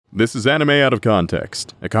This is Anime Out of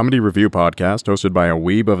Context, a comedy review podcast hosted by a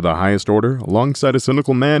weeb of the highest order, alongside a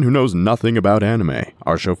cynical man who knows nothing about anime.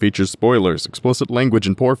 Our show features spoilers, explicit language,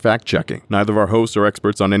 and poor fact-checking. Neither of our hosts are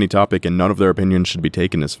experts on any topic, and none of their opinions should be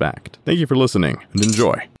taken as fact. Thank you for listening, and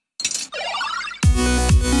enjoy.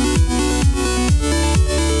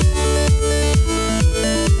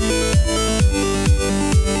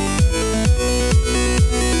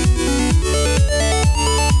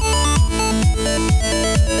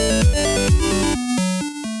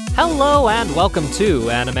 Hello and welcome to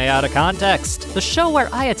Anime Out of Context, the show where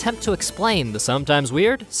I attempt to explain the sometimes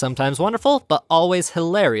weird, sometimes wonderful, but always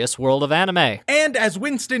hilarious world of anime. And as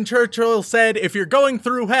Winston Churchill said, if you're going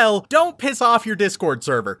through hell, don't piss off your Discord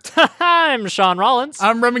server. I'm Sean Rollins.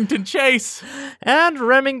 I'm Remington Chase. And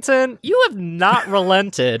Remington, you have not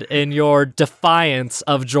relented in your defiance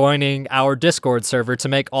of joining our Discord server to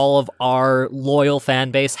make all of our loyal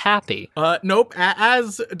fan base happy. Nope.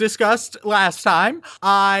 As discussed last time,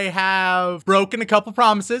 I have broken a couple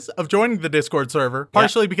promises of joining the Discord server,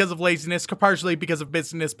 partially because of laziness, partially because of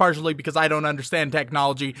business, partially because I don't understand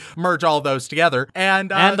technology, merge all those together. And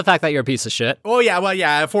the fact that you're a piece of shit. Oh, yeah, well,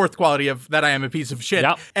 yeah, a fourth quality of that I am a piece of shit.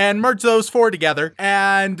 Yep. And merge those four together.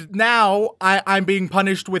 And now I'm being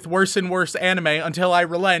punished with worse and worse anime until I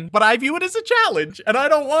relent. But I view it as a challenge, and I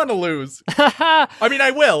don't want to lose. I mean,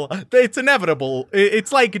 I will. It's inevitable.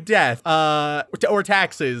 It's like death, or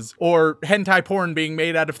taxes, or hentai porn being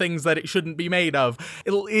made out of things that it shouldn't be made of.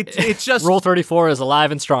 It's just Rule 34 is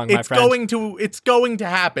alive and strong, my friend. It's going to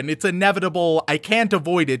happen. It's inevitable. I can't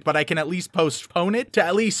avoid it, but I can at least postpone it to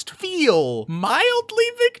at least feel mildly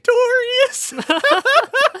victorious.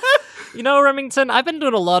 You know, Remington, I've been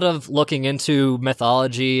doing a lot of looking into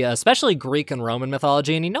mythology, especially Greek and Roman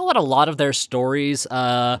mythology, and you know what a lot of their stories,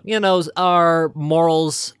 are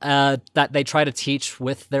morals that they try to teach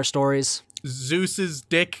with their stories? Zeus's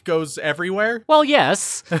dick goes everywhere? Well,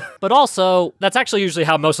 yes, but also, that's actually usually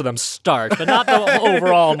how most of them start, but not the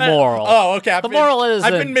overall moral. Oh, okay. The moral is...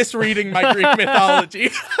 I've been misreading my Greek mythology.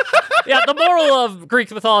 Yeah, the moral of Greek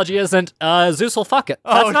mythology isn't, Zeus will fuck it.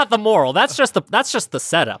 That's not the moral. That's just the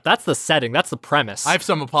setup. That's the setting. That's the premise. I have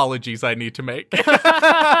some apologies I need to make.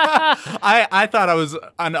 I thought I was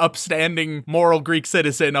an upstanding moral Greek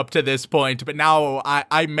citizen up to this point, but now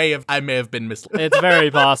I may have been misled. It's very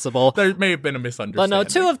possible. There may have been a misunderstanding. But no,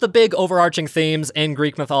 two of the big overarching themes in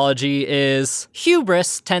Greek mythology is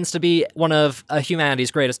hubris tends to be one of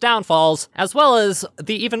humanity's greatest downfalls, as well as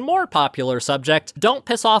the even more popular subject, don't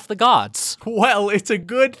piss off the gods. Well, it's a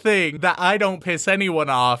good thing that I don't piss anyone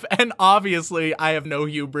off, and obviously I have no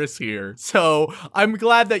hubris here. So I'm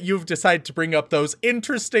glad that you've decided to bring up those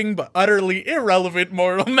interesting but utterly irrelevant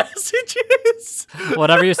moral messages.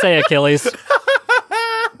 Whatever you say, Achilles.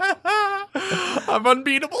 I'm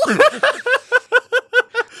unbeatable.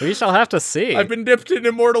 We shall have to see. I've been dipped in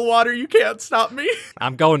immortal water. You can't stop me.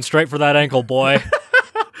 I'm going straight for that ankle, boy.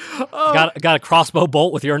 Got a crossbow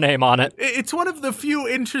bolt with your name on it. It's one of the few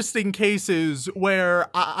interesting cases where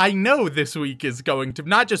I know this week is going to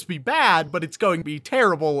not just be bad, but it's going to be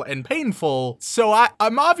terrible and painful. So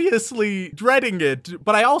I'm obviously dreading it,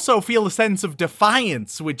 but I also feel a sense of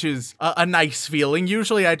defiance, which is a nice feeling.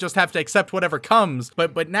 Usually I just have to accept whatever comes,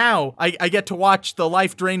 but now I get to watch the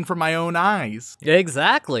life drain from my own eyes.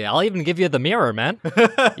 Exactly. I'll even give you the mirror, man.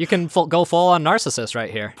 You can go full on narcissist right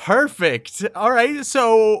here. Perfect. All right,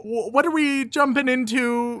 so what are we jumping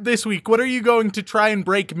into this week? What are you going to try and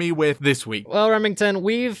break me with this week? Well, Remington,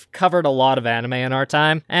 we've covered a lot of anime in our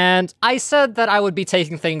time, and I said that I would be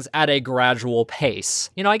taking things at a gradual pace.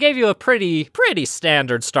 You know, I gave you a pretty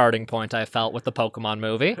standard starting point, I felt, with the Pokemon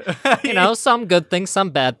movie. You know, some good things, some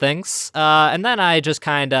bad things. And then I just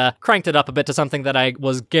kind of cranked it up a bit to something that I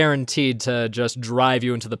was guaranteed to just drive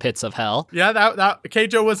you into the pits of hell. Yeah, that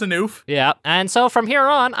Keijo was an oof. Yeah, and so from here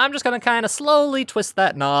on, I'm just going to kind of slowly twist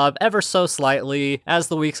that knob ever so slightly as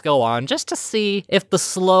the weeks go on, just to see if the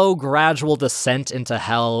slow, gradual descent into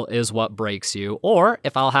hell is what breaks you, or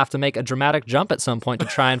if I'll have to make a dramatic jump at some point to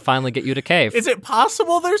try and finally get you to cave. Is it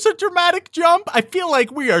possible there's a dramatic jump? I feel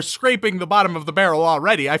like we are scraping the bottom of the barrel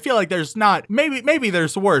already. I feel like there's not. Maybe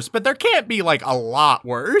there's worse, but there can't be like a lot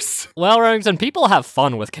worse. Well, Remington, people have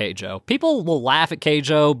fun with Keijo. People will laugh at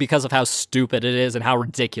Keijo because of how stupid it is and how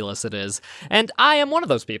ridiculous it is. And I am one of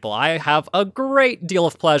those people. I have a great deal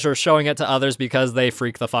of pleasure showing it to others because they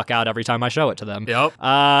freak the fuck out every time I show it to them. Yep.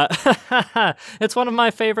 It's one of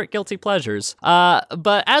my favorite guilty pleasures.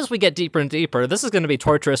 But as we get deeper and deeper, this is going to be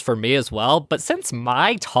torturous for me as well. But since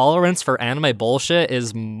my tolerance for anime bullshit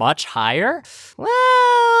is much higher, well...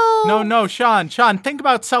 No, Sean, think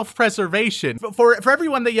about self-preservation. For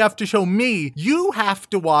everyone that you have to show me, you have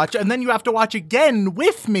to watch, and then you have to watch again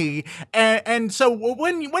with me. And so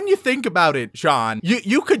when you think about it, Sean,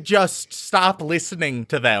 you could just stop listening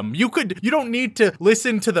to them. You don't need to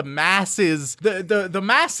listen to the masses. The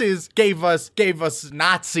masses gave us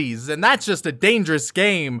Nazis, and that's just a dangerous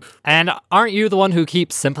game. And aren't you the one who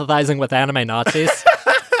keeps sympathizing with anime Nazis?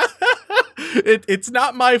 It's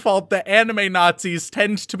not my fault that anime Nazis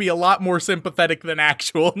tend to be a lot more sympathetic than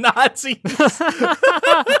actual Nazis.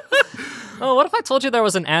 Oh, what if I told you there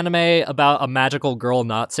was an anime about a magical girl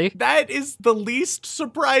Nazi? That is the least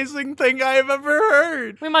surprising thing I've ever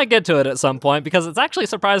heard. We might get to it at some point because it's actually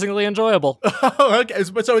surprisingly enjoyable. Oh, okay.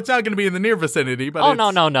 So it's not going to be in the near vicinity, but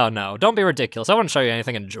no. Don't be ridiculous. I wouldn't show you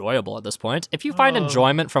anything enjoyable at this point. If you find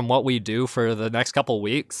enjoyment from what we do for the next couple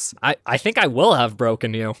weeks, I think I will have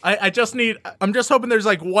broken you. I'm just hoping there's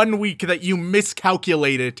like 1 week that you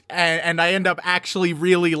miscalculate it and I end up actually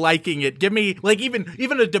really liking it. Give me like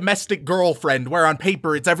even a domestic girlfriend where on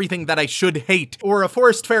paper it's everything that I should hate, or a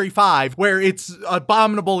Forest Fairy 5 where it's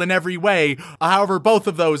abominable in every way. However, both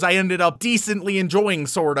of those I ended up decently enjoying,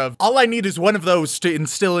 sort of. All I need is one of those to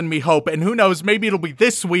instill in me hope, and who knows, maybe it'll be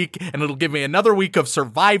this week and it'll give me another week of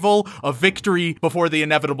survival, of victory before the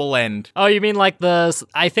inevitable end. Oh, you mean like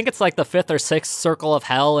I think it's like the 5th or 6th Circle of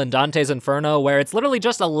Hell in Dante's Inferno, where it's literally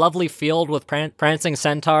just a lovely field with prancing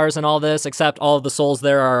centaurs and all this, except all of the souls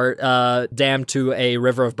there are damned to a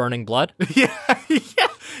river of burning blood?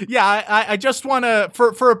 Yeah, I just want to,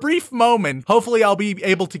 for a brief moment, hopefully I'll be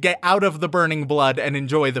able to get out of the burning blood and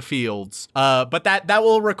enjoy the fields. But that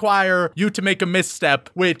will require you to make a misstep,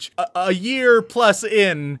 which a year plus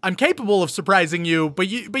in, I'm capable of surprising you, but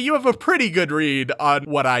you have a pretty good read on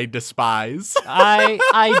what I despise.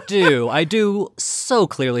 I do so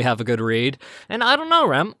clearly have a good read. And I don't know,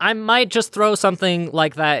 Rem, I might just throw something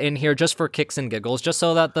like that in here just for kicks and giggles, just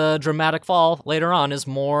so that the dramatic fall later on is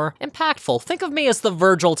more impactful. Think of me as the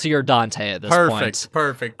Virgil to your Dante at this point.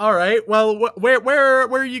 Perfect. All right. Well, where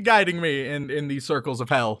are you guiding me in these circles of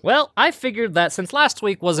hell? Well, I figured that since last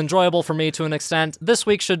week was enjoyable for me to an extent, this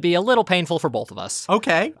week should be a little painful for both of us.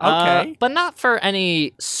 Okay. But not for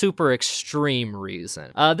any super extreme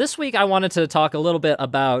reason. This week I wanted to talk a little bit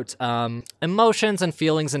about emotions and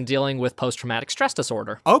feelings in dealing with post-traumatic stress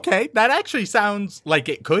disorder. Okay, that actually sounds like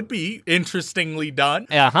it could be interestingly done.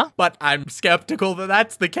 But I'm skeptical that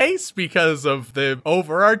that's the case because of the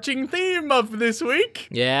overarching theme of this week.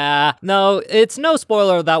 Yeah, no, it's no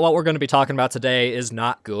spoiler that what we're going to be talking about today is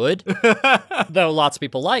not good, though lots of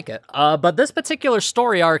people like it. But this particular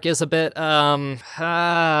story arc is a bit,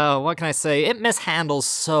 what can I say? It mishandles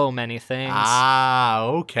so many things.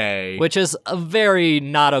 Okay. Which is a very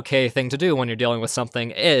not okay thing to do when you're dealing with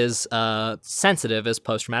something as sensitive as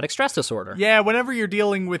post-traumatic stress disorder. Yeah, whenever you're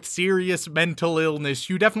dealing with serious mental illness,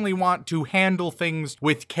 you definitely want to handle things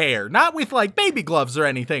with care. Not with like baby gloves or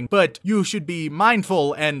anything, but you should be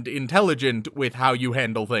mindful and intelligent with how you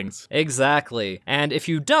handle things. Exactly. And if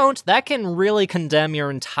you don't, that can really condemn your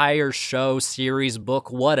entire show, series,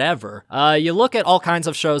 book, whatever. You look at all kinds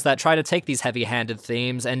of shows that try to take these heavy-handed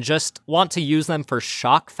themes and just want to use them for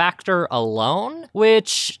shock factor alone,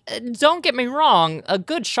 which, don't get me wrong, a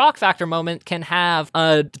good shock factor moment can have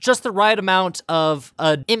just the right amount of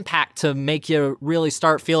impact to make you really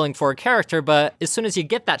start feeling for a character, but as soon as you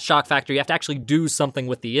get that shock factor, you have to actually do something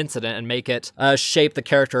with the incident and make it shape the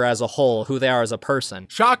character as a whole, who they are as a person.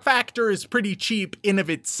 Shock factor is pretty cheap in of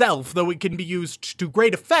itself, though it can be used to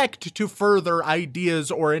great effect to further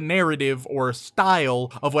ideas or a narrative or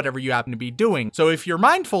style of whatever you happen to be doing. So if you're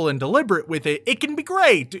mindful and deliberate with it, it can be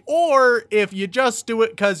great. Or if you just do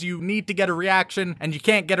it because you need to get a reaction and you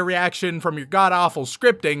can't get a reaction from your god-awful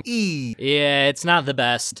scripting, Yeah, it's not the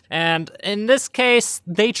best. And in this case,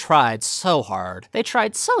 they tried so hard. They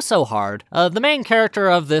tried so hard. The main character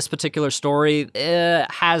of this particular story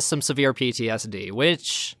has some severe PTSD,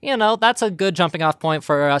 which, that's a good jumping off point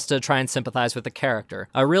for us to try and sympathize with the character.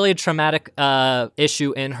 A really traumatic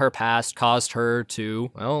issue in her past caused her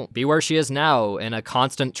to, be where she is now, in a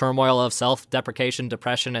constant turmoil of self-deprecation,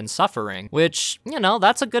 depression, and suffering, which,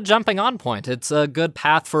 that's a good jumping on point. It's a good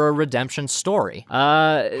path for a redemption story.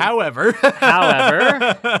 However,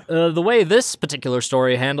 the way this particular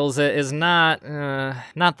story handles it is not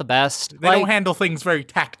the best. They don't handle things very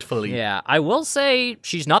tactfully. Yeah, I will say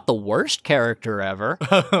she's not the worst character ever.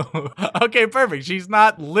 Okay, perfect. She's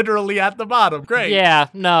not literally at the bottom. Great. Yeah,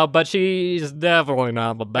 no, but she's definitely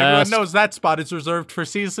not the best. Everyone knows that spot is reserved for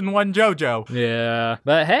season 1 JoJo. Yeah.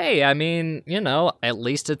 But hey, I mean, at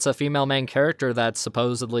least it's a female main character that's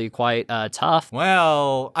supposedly quite tough.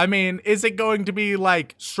 Well, I mean, is it going to be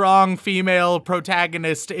like strong female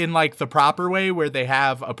protagonist in like the proper way where they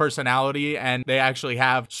have a personality and they actually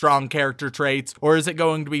have strong character traits? Or is it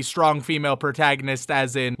going to be strong female protagonist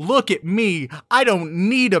as in, look at me, I don't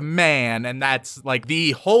need a man, and that's like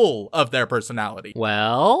the whole of their personality?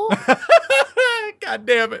 Well, God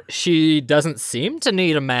damn it. she doesn't seem to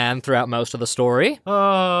need a man throughout most of the story. Oh,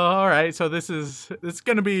 all right. So it's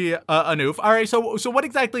going to be a noof. All right. So what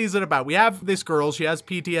exactly is it about? We have this girl. She has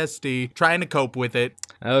PTSD, trying to cope with it.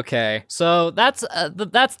 Okay, so that's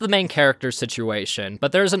the main character situation,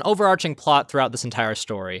 but there's an overarching plot throughout this entire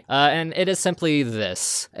story, and it is simply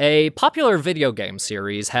this. A popular video game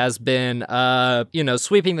series has been,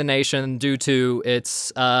 sweeping the nation due to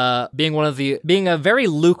its being a very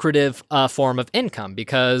lucrative form of income,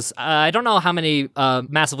 because I don't know how many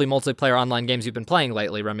massively multiplayer online games you've been playing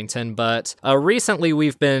lately, Remington, but recently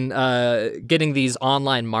we've been getting these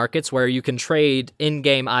online markets where you can trade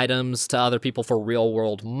in-game items to other people for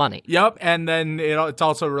real-world money. Yep, and then it's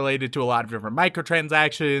also related to a lot of different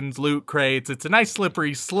microtransactions, loot crates. It's a nice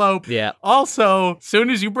slippery slope. Yeah. Also, soon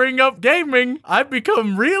as you bring up gaming, I've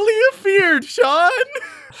become really afeared, Sean.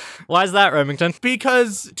 Why is that, Remington?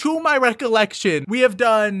 Because, to my recollection, we have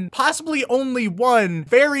done possibly only one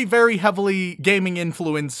very, very heavily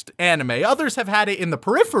gaming-influenced anime. Others have had it in the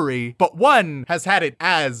periphery, but one has had it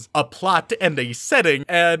as a plot and a setting,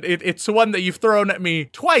 and it's one that you've thrown at me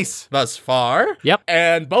twice thus far. Yep.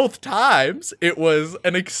 And both times, it was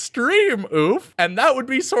an extreme oof, and that would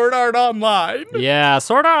be Sword Art Online. Yeah,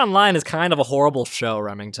 Sword Art Online is kind of a horrible show,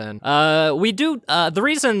 Remington. The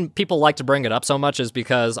reason people like to bring it up so much is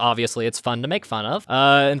because, obviously, it's fun to make fun of.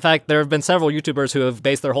 In fact, there have been several YouTubers who have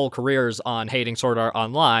based their whole careers on hating Sword Art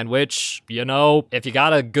Online, which, if you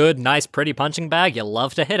got a good, nice, pretty punching bag, you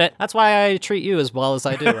love to hit it. That's why I treat you as well as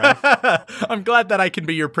I do, right? I'm glad that I can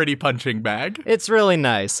be your pretty punching bag. It's really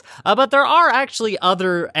nice. But there are actually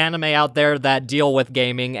other anime out there that deal with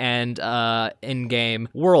gaming and in-game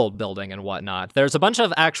world building and whatnot. There's a bunch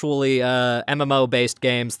of actually MMO-based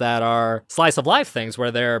games that are slice-of-life things,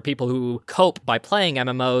 where there are people who cope by playing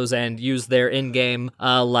MMOs and use their in-game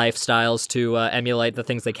lifestyles to emulate the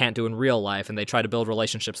things they can't do in real life, and they try to build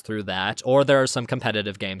relationships through that. Or there are some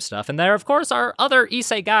competitive game stuff. And there, of course, are other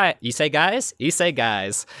Isekai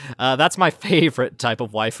guys. That's my favorite type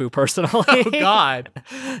of waifu, personally. Oh, God.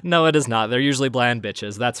 No, it is not. They're usually bland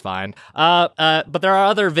bitches. That's fine. But there are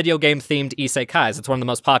other video game-themed isekais. It's one of the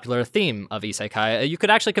most popular theme of isekai. You could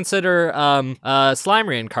actually consider Slime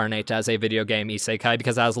Reincarnate as a video game isekai,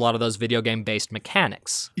 because it has a lot of those video game-based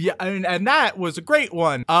mechanics. Yeah, and that was a great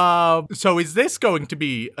one. So is this going to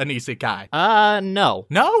be an isekai? No.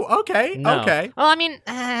 No? Okay. No. Okay. Well, I mean,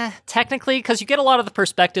 technically, because you get a lot of the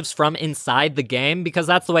perspectives from inside the game, because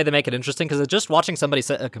that's the way they make it interesting, because just watching somebody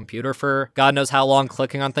sit at a computer for God knows how long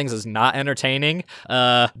clicking on things is not entertaining.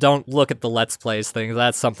 Don't look at the Let's Plays thing.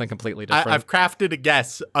 That's something completely different. I've crafted a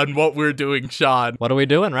guess on what we're doing, Sean. What are we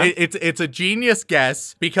doing, right? It's a genius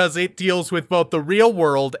guess because it deals with both the real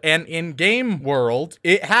world and in-game world.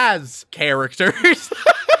 It has characters.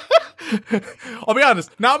 I'll be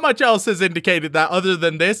honest, not much else has indicated that other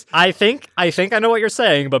than this. I think I know what you're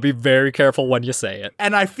saying, but be very careful when you say it.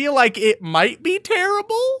 And I feel like it might be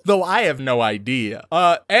terrible, though I have no idea.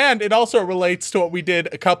 And it also relates to what we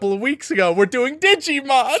did a couple of weeks ago. We're doing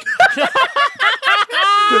Digimon.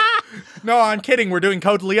 No, I'm kidding. We're doing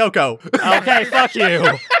Code Lyoko. Okay, fuck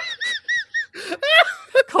you.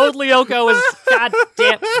 Code Lyoko is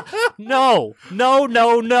goddamn. No.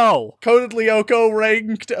 Code Lyoko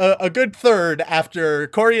ranked a good third after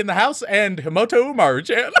Cory in the House and Himoto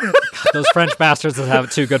Umaru-chan. Those French bastards that have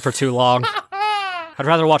it too good for too long. I'd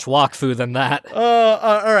rather watch Wakfu than that.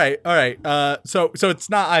 All right. So it's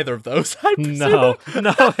not either of those. No,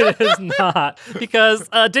 it is not. Because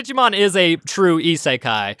Digimon is a true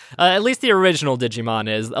isekai. At least the original Digimon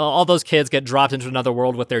is. All those kids get dropped into another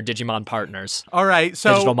world with their Digimon partners. All right,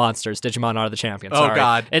 so... Digital monsters. Digimon are the champions. Oh, Sorry.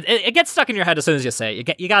 God. It gets stuck in your head as soon as you say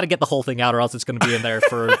it. You got to get the whole thing out, or else it's going to be in there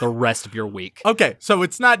for the rest of your week. Okay, so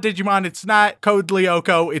it's not Digimon, it's not Code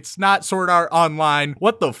Lyoko, it's not Sword Art Online.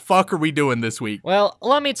 What the fuck are we doing this week? Well,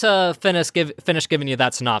 Well, let me finish giving you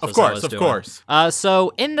that synopsis. Of course.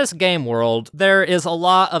 So in this game world, there is a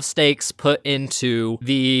lot of stakes put into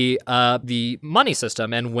the money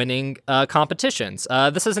system and winning competitions.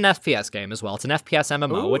 This is an FPS game as well. It's an FPS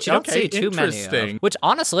MMO, which you don't see too many of. Which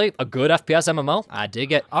honestly, a good FPS MMO, I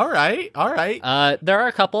dig it. All right. There are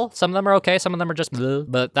a couple. Some of them are okay. Some of them are just bleh,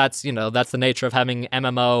 but that's the nature of having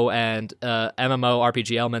MMO and MMO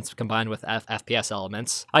RPG elements combined with FPS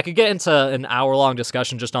elements. I could get into an hour-long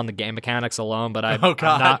discussion just on the game mechanics alone, but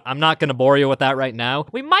I'm not going to bore you with that right now.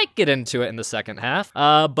 We might get into it in the second half,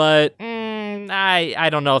 but I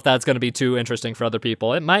don't know if that's going to be too interesting for other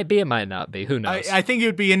people. It might be, it might not be. Who knows? I think it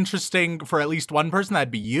would be interesting for at least one person.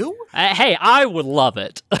 That'd be you. Hey, I would love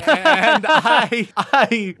it. And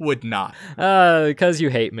I would not. Because you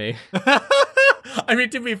hate me. I mean,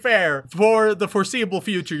 to be fair, for the foreseeable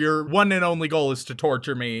future, your one and only goal is to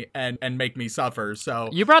torture me and make me suffer, so...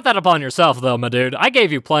 You brought that upon yourself, though, my dude. I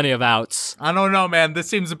gave you plenty of outs. I don't know, man. This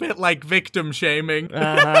seems a bit like victim shaming.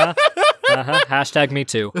 Hashtag me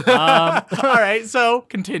too. All right, so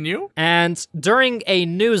continue. And during a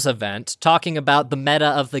news event talking about the meta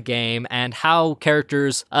of the game and how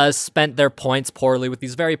characters spent their points poorly with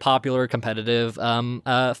these very popular competitive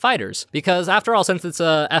fighters. Because after all, since it's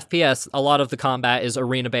a FPS, a lot of the combat is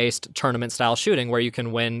arena-based tournament-style shooting where you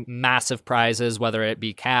can win massive prizes, whether it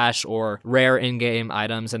be cash or rare in-game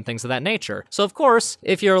items and things of that nature. So of course,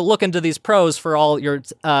 if you're looking to these pros for all your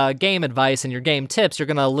game advice and your game tips, you're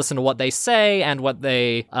going to listen to what they say and what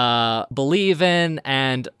they believe in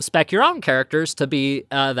and spec your own characters to be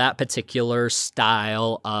that particular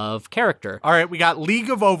style of character. All right, we got League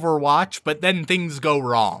of Overwatch, but then things go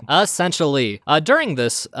wrong. Essentially, during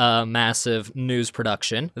this massive news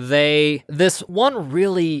production, this one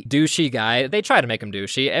really douchey guy, they try to make him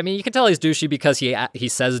douchey. I mean, you can tell he's douchey because he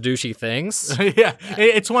says douchey things. Yeah,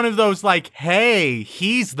 it's one of those like, hey,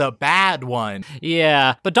 he's the bad one.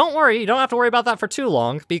 Yeah, but don't worry, you don't have to worry about that for too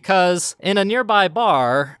long because in a nearby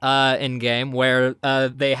bar in-game where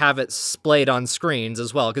they have it splayed on screens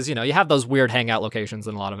as well, because, you have those weird hangout locations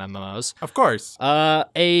in a lot of MMOs. Of course.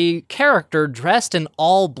 A character dressed in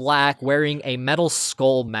all black wearing a metal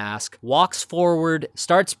skull mask walks forward,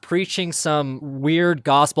 starts preaching some weird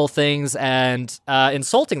gospel things and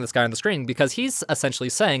insulting this guy on the screen because he's essentially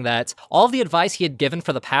saying that all the advice he had given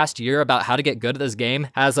for the past year about how to get good at this game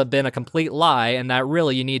has been a complete lie and that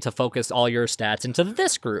really you need to focus all your stats into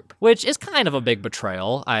this group, which is kind of a big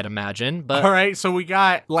betrayal, I'd imagine. But all right, so we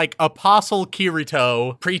got like Apostle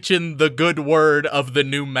Kirito preaching the good word of the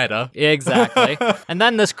new meta. Exactly. And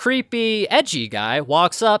then this creepy, edgy guy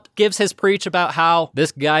walks up, gives his preach about how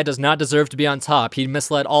this guy does not deserve to be on top. He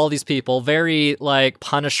misled all these people. Very like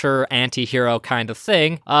Punisher anti-hero kind of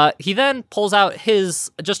thing. He then pulls out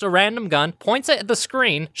just a random gun, points it at the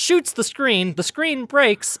screen, shoots the screen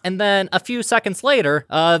breaks, and then a few seconds later,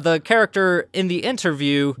 the character in the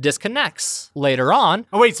interview disconnects later on.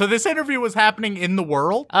 Oh wait, so this interview was happening in the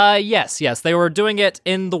world? Yes. They were doing it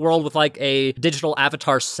in the world with like a digital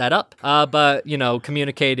avatar setup, but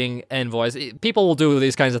communicating in voice. People will do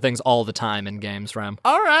these kinds of things all the time in games, Rem.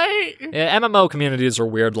 All right. Yeah, MMO communities are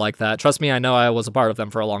weird like that. Trust me, I know I was a part of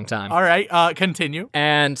them for a long time. All right, continue.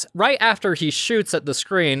 And right after he shoots at the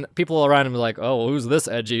screen, people around him are like, oh, who's this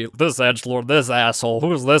edgelord, this asshole,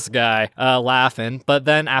 who's this guy, laughing. But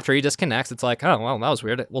then after he disconnects, it's like, oh, well, that was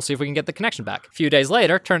weird. We'll see if we can get the connection back. A few days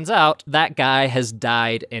later, turns out that guy has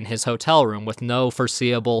died in his hotel room with no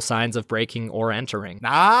foreseeable signs of breaking or entering.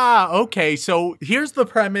 Okay, so here's the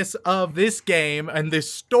premise of this game and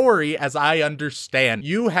this story as I understand.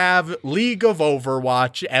 You have League of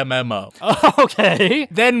Overwatch MMO. Okay.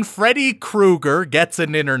 Then Freddy Krueger gets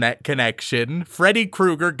an internet connection. Freddy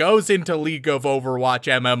Krueger goes into League of Overwatch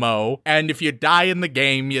MMO, and if you die in the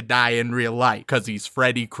game, you die in real life, because he's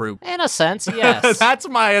Freddy Krueger. In a sense, yes. That's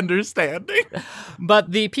my understanding.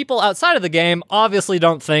 But the people outside of the game obviously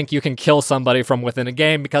don't think you can kill somebody from within a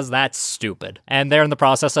game because that's stupid. And they're in the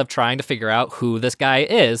process of trying to figure out who this guy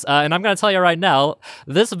is. And I'm going to tell you right now,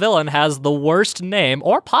 this villain has the worst name,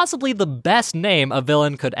 or possibly the best name a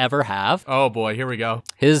villain could ever have. Oh boy, here we go.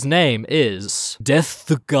 His name is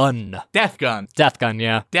Death Gun. Death Gun. Death Gun,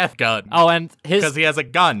 yeah. Death Gun. Oh, and because he has a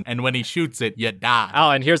gun, and when he shoots it, you die.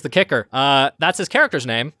 Oh, and here's the kicker. That's his character's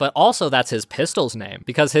name, but also that's his pistol's name,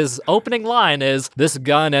 because his opening line is, "This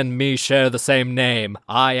gun and me share the same name.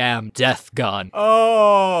 I am Death Gun."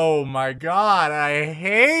 Oh my god, I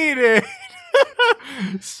hate it.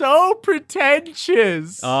 So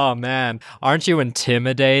pretentious. Oh man, aren't you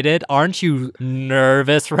intimidated? Aren't you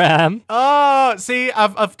nervous, Ram? Oh, see,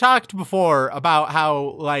 I've talked before about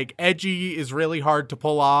how, like, edgy is really hard to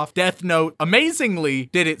pull off. Death Note amazingly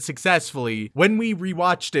did it successfully. When we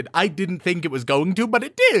rewatched it, I didn't think it was going to, but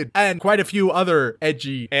it did. And quite a few other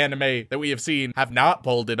edgy anime that we have seen have not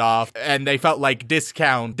pulled it off, and they felt like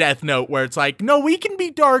discount Death Note, where it's like, no, we can be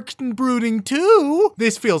dark and brooding too.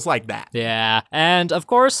 This feels like that. Yeah, and of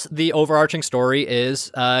course, the overarching story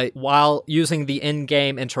is while using the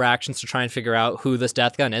in-game interactions to try and figure out who this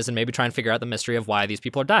death gun is and maybe try and figure out the mystery of why these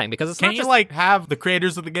people are dying, because it's Can't not you, just... like, have the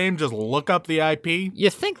creators of the game just look up the IP? You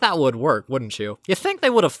think that would work, wouldn't you? You think they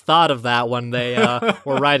would have thought of that when they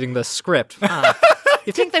were writing the script. Huh.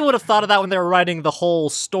 You think they would have thought of that when they were writing the whole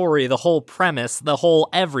story, the whole premise, the whole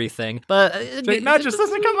everything, but... No, it just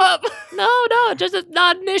doesn't come up. No, just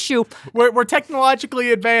not an issue. We're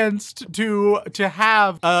technologically advanced to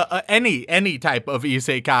have any type of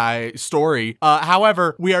isekai story.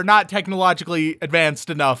 However, we are not technologically advanced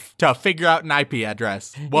enough to figure out an IP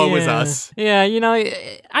address. Woe is us. Yeah, you know,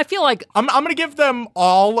 I feel like... I'm gonna give them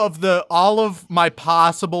all of my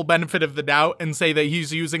possible benefit of the doubt and say that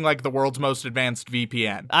he's using like the world's most advanced VPN.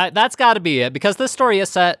 That's got to be it, because this story is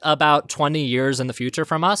set about 20 years in the future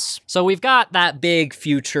from us. So we've got that big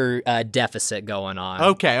future deficit going on.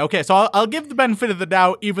 Okay. So I'll give the benefit of the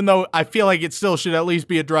doubt, even though I feel like it still should at least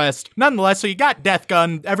be addressed. Nonetheless, so you got Death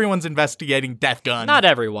Gun. Everyone's investigating Death Gun. Not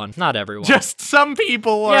everyone. Just some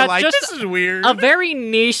people are like, just this is weird. A very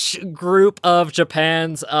niche group of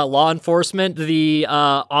Japan's law enforcement, the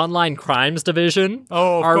online crimes division,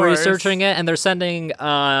 of are course. researching it, and they're sending,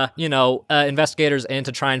 investigators in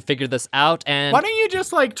to try and figure this out. And why don't you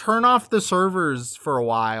just like turn off the servers for a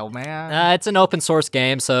while, man? it's an open source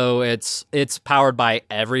game, so it's powered by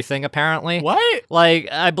everything apparently. What? Like,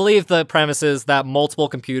 I believe the premise is that multiple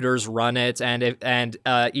computers run it, and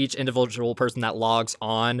each individual person that logs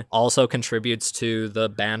on also contributes to the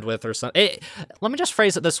bandwidth or something. Let me just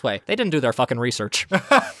phrase it this way: they didn't do their fucking research.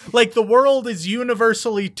 Like, the world is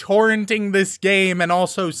universally torrenting this game and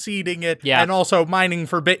also seeding it, and also mining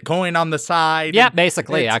for Bitcoin on the side. Yeah,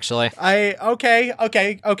 basically, actually. Okay.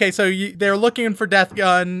 So they're looking for Death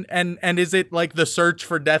Gun, and is it like the search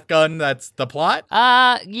for Death Gun that's the plot?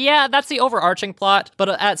 Yeah, that's the overarching plot. But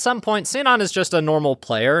at some point, Sinon is just a normal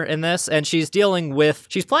player in this, and she's playing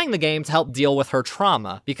the game to help deal with her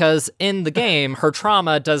trauma, because in the game, her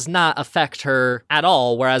trauma does not affect her at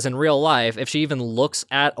all, whereas in real life, if she even looks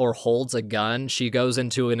at or holds a gun, she goes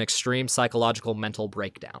into an extreme psychological mental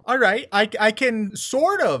breakdown. All right, I can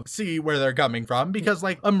sort of see where they're coming from, because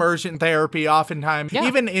like immersion therapy oftentimes,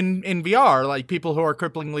 even in VR, like people who are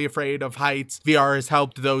cripplingly afraid of heights, VR has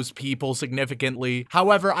helped those people significantly.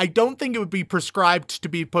 However, I don't think it would be prescribed to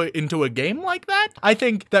be put into a game like that. I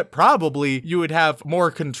think that probably you would have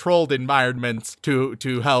more controlled environments to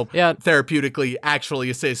help therapeutically actually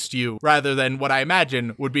assist you, rather than what I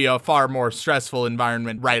imagine would be a far more stressful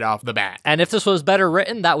environment right off the bat. And if this was better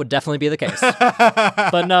written, that would definitely be the case.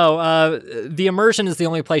 But no, the immersion is the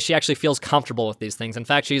only place she actually feels comfortable with these things. In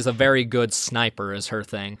fact, she's a very good sniper is her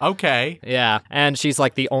thing. Okay. Yeah, and she's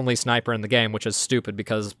like the only sniper in the game, which is stupid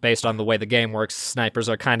because based on the way the game works, snipers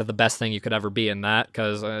are kind of the best thing you could ever be in that,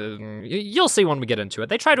 because you'll see when we get into it.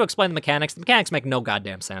 They try to explain the mechanics. The mechanics make no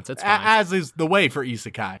goddamn sense. It's fine. As is the way for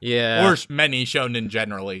isekai. Yeah. Or many shonen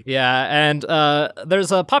generally. Yeah, and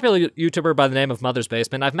there's a popular YouTuber by the name of Mother's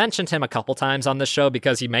Basement. I've mentioned him a couple times on this show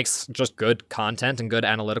because he makes just good content and good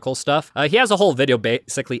analytical stuff. He has a whole video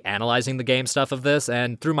basically analyzing the game stuff of this,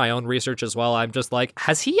 and through my own research as well, I'm just like,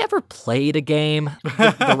 has he ever played a game?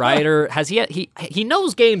 The writer, has he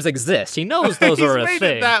knows games exist. He knows those are a He's thing.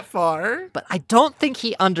 made it that far. But I don't think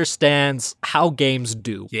he understands how games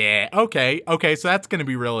do. Yeah, okay, so that's gonna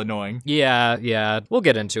be real annoying. Yeah, we'll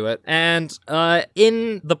get into it. And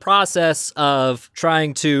in the process of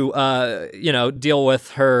trying to, deal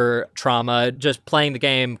with her trauma, just playing the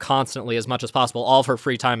game constantly as much as possible, all of her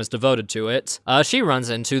free time is devoted to it, she runs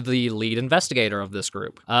into the lead investigator of this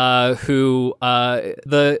group, who,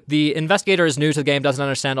 the investigator is new to the game, doesn't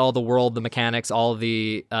understand all the world, the mechanics, all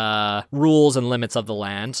the rules and limits of the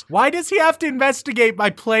land. Why does he have to investigate by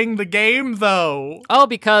playing the game, though? Oh,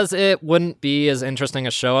 because it wouldn't be as interesting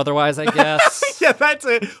a show otherwise, I guess. Yeah, that's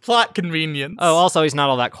a plot convenience. Oh, also, he's not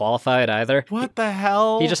all that qualified either. What the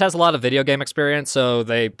hell? He just has a lot of video game experience, so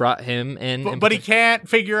they brought him in. But he can't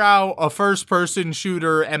figure out a first-person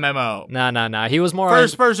shooter MMO. No. He was more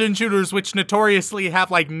First-person shooters, which notoriously have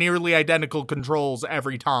like nearly identical controls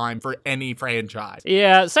every time for any franchise.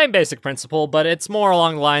 Yeah, same basic principle, but it's more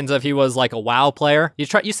along the lines of he was like a WoW player. You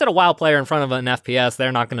set a WoW player in front of an FPS,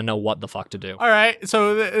 they're not going to know what the fuck to do. All right,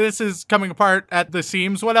 so this is coming apart at the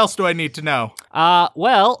seams. What else do I need to know?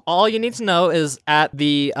 Well, all you need to know is at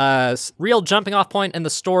the real jumping off point in the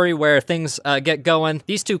story where things get going,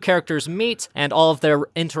 these two characters meet, and all of their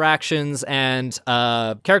interactions and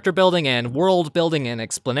character building and world building and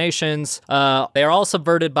explanations, they are all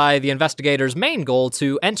subverted by the investigator's main goal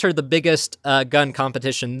to enter the biggest gun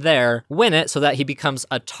competition there, win it so that he becomes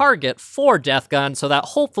a target for Death Gun, so that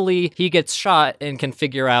hopefully he gets shot and can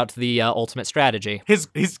figure out the ultimate strategy. His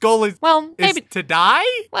goal is, Well, maybe to die?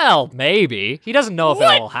 Well, maybe. He doesn't know if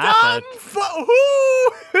it'll happen.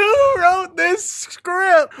 Who wrote this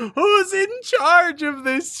script? Who's in charge of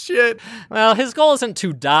this shit? Well, his goal isn't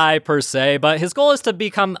to die per se, but his goal is to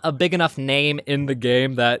become a big enough name in the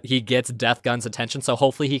game that he gets Death Gun's attention, so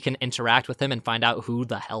hopefully he can interact with him and find out who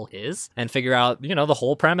the hell is, and figure out, the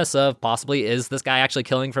whole premise of possibly is this guy actually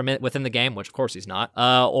killing from it within the game, which of course he's not,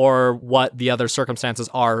 or what the other circumstances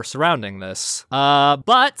are surrounding this.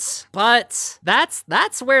 But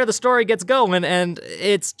that's where the story gets going, and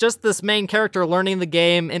it's just this main character learning the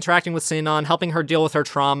game, interacting with Sinon, helping her deal with her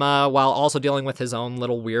trauma, while also dealing with his own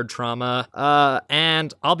little weird trauma.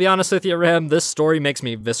 And I'll be honest with you, Rem, this story makes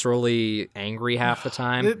me viscerally angry half the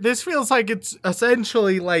time. This feels like it's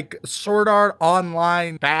essentially like Sword Art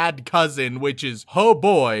Online bad cousin, which is, oh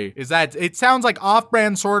boy, it sounds like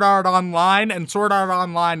off-brand Sword Art Online, and Sword Art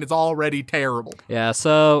Online is already terrible. Yeah,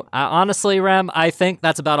 so honestly, Rem, I think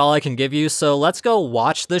that's about all I can give you, so let's go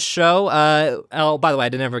watch this show. Oh, by the way, I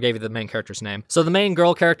never gave you the main character's name. So the main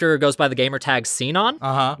girl character goes by the gamer tag Sinon,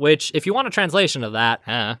 which, if you want a translation of that,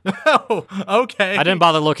 Oh, okay. I didn't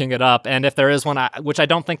bother looking it up, and if there is one, which I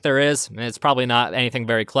don't think there is, it's probably not anything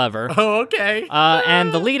very clever. Oh, okay.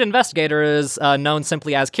 And the lead investigator is known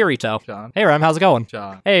simply as Kirito. John. Hey, Rem, how's it going?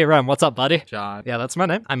 John. Hey, Rem, what's up, buddy? John. Yeah, that's my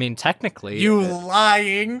name. I mean, technically... You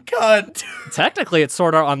lying cunt. Technically, it's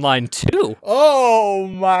Sword Art Online 2. Oh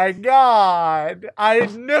my god. I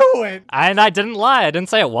knew it. And I didn't lie. I didn't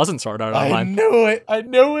say it wasn't Sword Art Online. I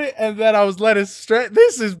knew it, and then I was led astray.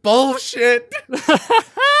 This is bullshit.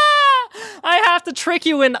 I have to trick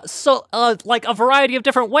you in like a variety of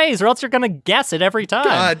different ways, or else you're gonna guess it every time.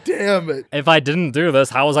 God damn it. If I didn't do this,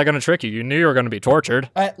 how was I gonna trick you? You knew you were gonna be tortured.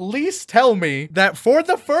 At least tell me that for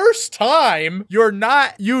the first time, you're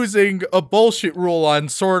not using a bullshit rule on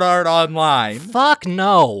Sword Art Online. Fuck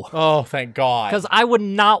no. Oh, thank God. Because I would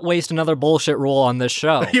not waste another bullshit rule on this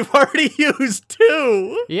show. You've already used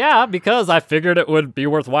 2. Yeah, because I figured it would be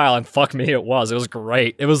worthwhile, and fuck me, it was. It was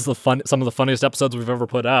great. It was some of the funniest episodes we've ever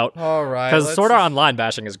put out. All right. Because Sword Art Online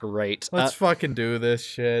bashing is great. Let's fucking do this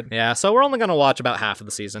shit. Yeah, so we're only gonna watch about half of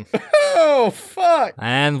the season. Oh, fuck.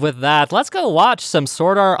 And with that, let's go watch some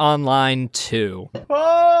Sword Art Online 2.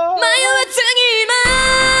 Oh.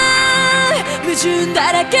 矛盾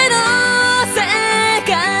だらけの世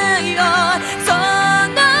界をそ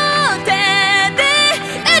の手で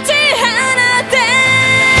打ち放て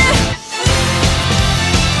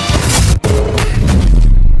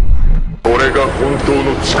これが本当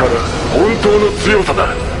の力、本当の強さだ。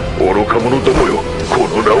愚か者どもよ、こ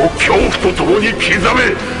の名を恐怖とともに刻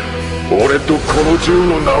め。俺とこの銃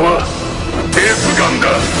の名はデスガンだ。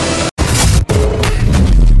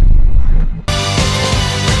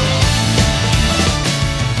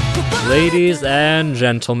Ladies and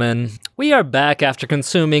gentlemen, we are back after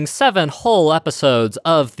consuming 7 whole episodes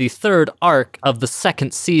of the 3rd arc of the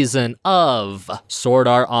 2nd season of Sword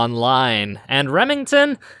Art Online. And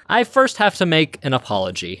Remington, I first have to make an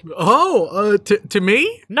apology. Oh, to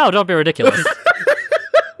me? No, don't be ridiculous.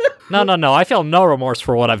 No, I feel no remorse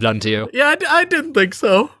for what I've done to you. Yeah, I didn't think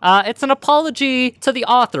so. It's an apology to the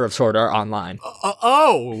author of Sword Art Online.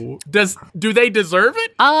 Do they deserve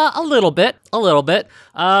it? A little bit.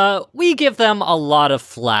 We give them a lot of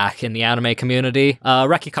flack in the anime community.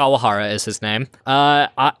 Reki Kawahara is his name.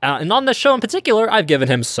 And on this show in particular, I've given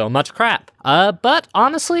him so much crap. But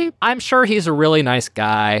honestly, I'm sure he's a really nice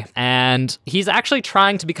guy, and he's actually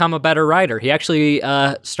trying to become a better writer. He actually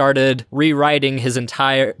started rewriting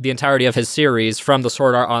the entirety of his series from the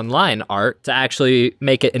Sword Art Online art to actually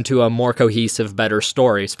make it into a more cohesive, better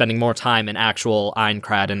story, spending more time in actual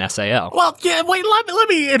Aincrad and SAO. Well, yeah, wait, let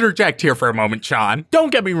me interject here for a moment, Sean.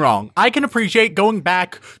 Don't get me wrong. I can appreciate going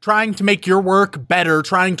back, trying to make your work better,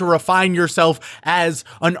 trying to refine yourself as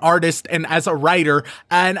an artist and as a writer,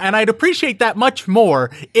 and I'd appreciate that much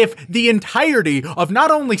more if the entirety of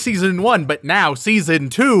not only season 1, but now season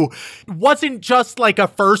 2 wasn't just like a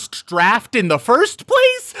first draft in the first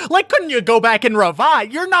place. Like, couldn't you go back and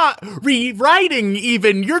revise? You're not rewriting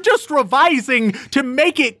even. You're just revising to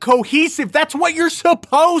make it cohesive. That's what you're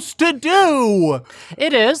supposed to do.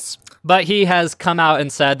 It is. But he has come out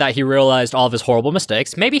and said that he realized all of his horrible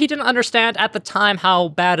mistakes. Maybe he didn't understand at the time how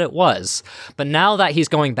bad it was. But now that he's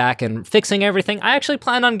going back and fixing everything, I actually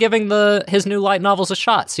plan on giving his new light novels a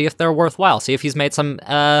shot, see if they're worthwhile, see if he's made some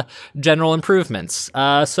general improvements.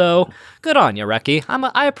 So good on you, Reki.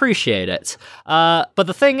 I appreciate it. But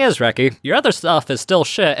the thing is, Reki, your other stuff is still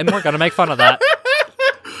shit, and we're going to make fun of that.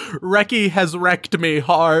 Reki has wrecked me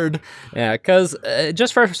hard. Yeah, because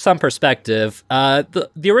just for some perspective,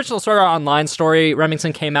 the original Sword Art Online story,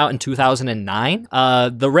 Remington, came out in 2009.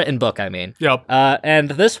 The written book, I mean. Yep. And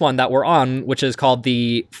this one that we're on, which is called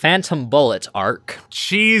the Phantom Bullet arc.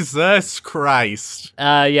 Jesus Christ.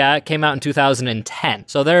 Yeah, it came out in 2010.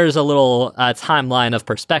 So there's a little timeline of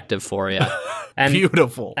perspective for you. And,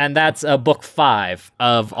 Beautiful. And that's book 5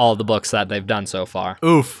 of all the books that they've done so far.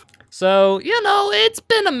 Oof. So, it's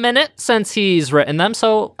been a minute since he's written them,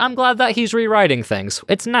 so I'm glad that he's rewriting things.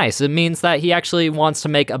 It's nice. It means that he actually wants to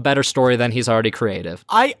make a better story than he's already created.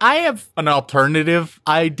 I have an alternative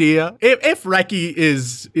idea. If Reki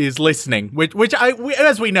is listening, which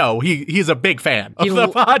as we know, he's a big fan of the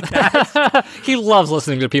podcast. He loves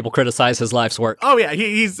listening to people criticize his life's work. Oh yeah,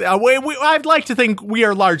 he's. I'd like to think we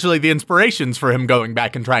are largely the inspirations for him going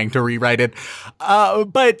back and trying to rewrite it.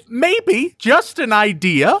 But maybe just an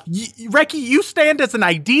idea. Reki, you stand as an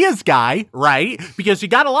ideas guy, right? Because you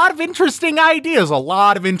got a lot of interesting ideas.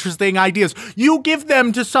 You give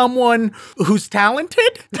them to someone who's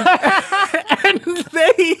talented, and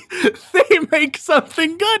they make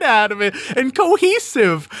something good out of it and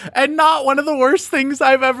cohesive, and not one of the worst things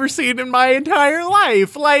I've ever seen in my entire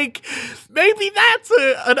life. Like, maybe that's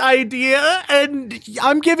an idea, and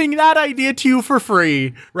I'm giving that idea to you for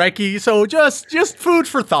free, Reki. So just food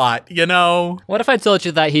for thought, What if I told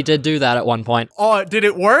you that he did do that at one point? Oh, did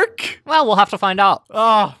it work? Well, we'll have to find out.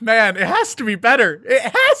 Oh man, it has to be better.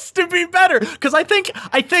 Because I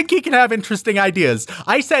think he can have interesting ideas.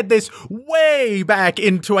 I said this way back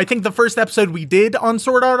into, I think, the first episode we did on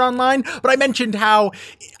Sword Art Online, but I mentioned how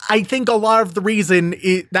I think a lot of the reason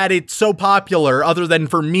that it's so popular, other than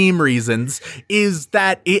for meme reasons, is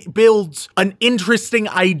that it builds an interesting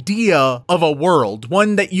idea of a world,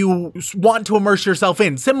 one that you want to immerse yourself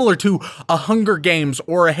in, similar to a Hunger Games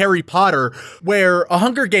or a Harry Potter, where a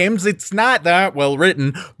Hunger Games, it's not that well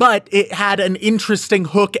written, but it had an interesting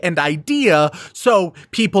hook and idea, so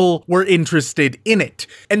people were interested in it.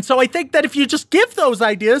 And so I think that if you just give those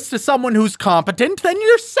ideas to someone who's competent, then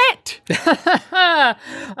you're set.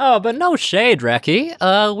 Oh, but no shade,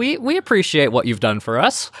 Reki. We appreciate what you've done for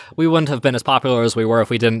us. We wouldn't have been as popular as we were if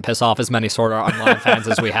we didn't piss off as many Sword Art Online fans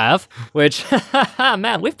as we have, which,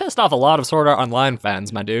 man, we've pissed off a lot of Sword Art Online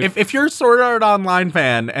fans, my dude. If you're a Sword Art Online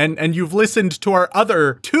fan and you've listened to our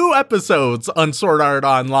other 2 episodes on Sword Art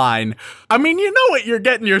Online, I mean, you know what you're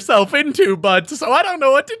getting yourself into, bud, so I don't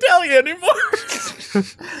know what to tell you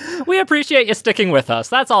anymore. We appreciate you sticking with us.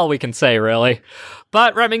 That's all we can say, really.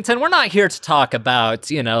 But, Remington, we're not here to talk about,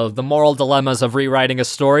 the moral dilemmas of rewriting a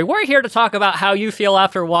story. We're here to talk about how you feel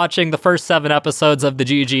after watching the first 7 episodes of the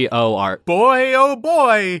GGO arc. Boy, oh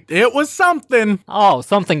boy, it was something. Oh,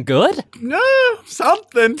 something good? No,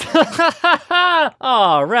 something.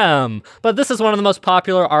 Oh, Rem. But this is one of the most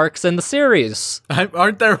popular arcs in the series.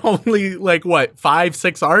 Aren't there only, 5,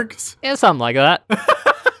 6 arcs? Yeah, something like that.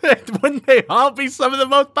 Wouldn't they all be some of the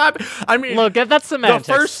most popular? I mean, look, that's semantics.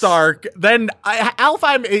 The first arc, then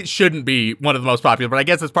Alfheim, it shouldn't be one of the most popular, but I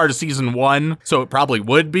guess it's part of season 1, so it probably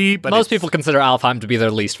would be. But most people consider Alfheim to be their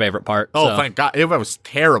least favorite part. Oh, so. Thank God, it was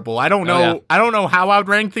terrible. I don't know. Yeah. I don't know how I'd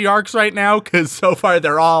rank the arcs right now because so far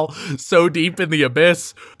they're all so deep in the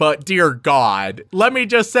abyss. But dear God, let me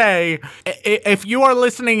just say, if you are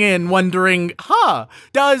listening in wondering,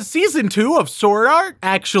 does season 2 of Sword Art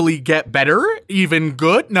actually get better, even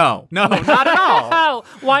good? No, not at all.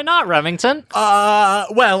 Why not, Remington?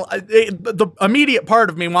 The immediate part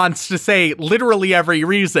of me wants to say literally every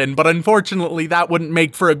reason, but unfortunately that wouldn't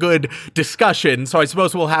make for a good discussion, so I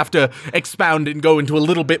suppose we'll have to expound and go into a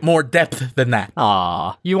little bit more depth than that.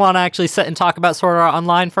 Aw, you want to actually sit and talk about Sword Art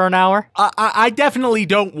Online for an hour? I definitely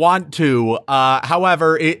don't want to.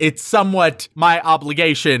 However, it's somewhat my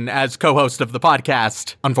obligation as co-host of the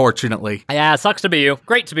podcast, unfortunately. Yeah, sucks to be you.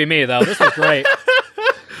 Great to be me, though. This was great.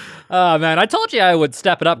 Oh, man, I told you I would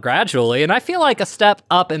step it up gradually, and I feel like a step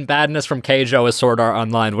up in badness from Keijo is Sword Art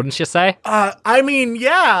Online, wouldn't you say? I mean,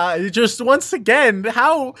 yeah, just once again,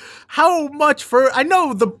 how much I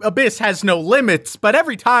know the Abyss has no limits, but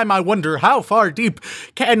every time I wonder how far deep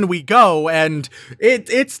can we go, and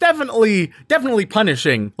it's definitely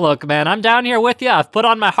punishing. Look, man, I'm down here with you. I've put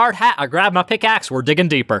on my hard hat, I grabbed my pickaxe, we're digging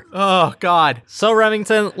deeper. Oh, God. So,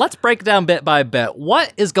 Remington, let's break it down bit by bit.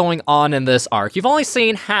 What is going on in this arc? You've only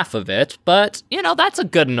seen half of it, but, that's a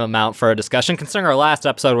good amount for a discussion, considering our last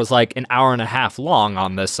episode was like an hour and a half long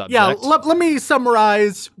on this subject. Yeah, let me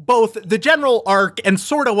summarize both the general arc and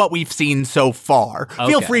sort of what we've seen so far. Okay.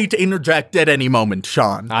 Feel free to interject at any moment,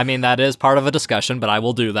 Sean. I mean, that is part of a discussion, but I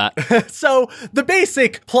will do that. So, the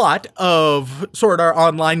basic plot of Sword Art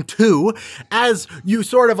Online 2, as you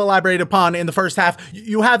sort of elaborate upon in the first half,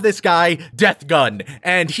 you have this guy, Death Gun,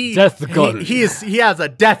 and he has a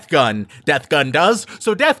death gun. Death Gun does.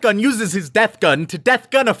 So Death Gun uses his death gun to death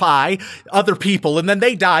gunify other people, and then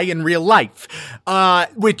they die in real life,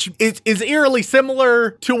 which is eerily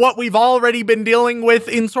similar to what we've already been dealing with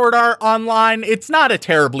in Sword Art Online. It's not a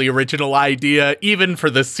terribly original idea, even for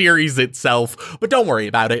the series itself, but don't worry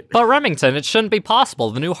about it. But Remington, it shouldn't be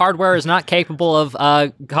possible. The new hardware is not capable of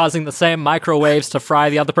causing the same microwaves to fry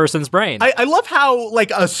the other person's brain. I love how,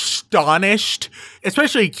 astonished,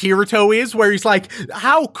 especially Kirito is, where he's like,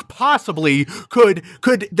 how possibly could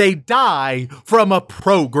they die from a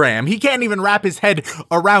program? He can't even wrap his head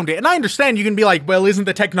around it. And I understand you can be like, well, isn't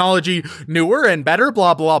the technology newer and better,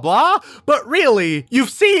 blah, blah, blah. But really, you've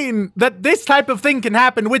seen that this type of thing can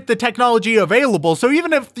happen with the technology available. So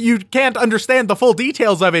even if you can't understand the full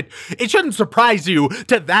details of it, it shouldn't surprise you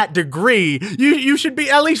to that degree. You should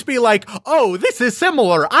at least be like, oh, this is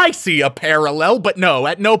similar. I see a parallel. But no,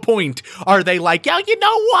 at no point are they like, yeah, you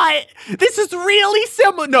know what? This is really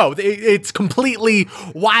similar. No, it's completely,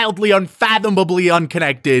 wildly, unfathomably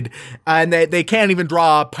unconnected, and they can't even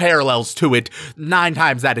draw parallels to it 9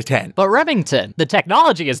 times out of 10. But Remington, the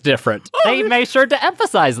technology is different. They made sure to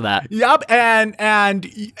emphasize that. Yep, and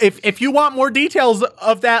if you want more details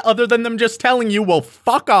of that other than them just telling you, well,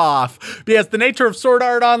 fuck off, because the nature of Sword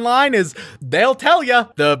Art Online is they'll tell you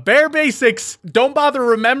the bare basics. Don't bother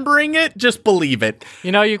remembering it, just believe it.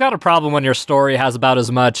 You got a problem when your story has about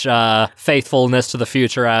as much faithfulness to the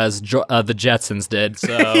future as the Jetsons did,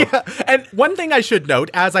 so... Yeah. And one thing I should note,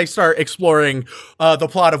 as I start exploring the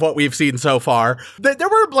plot of what we've seen so far, there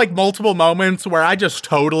were, multiple moments where I just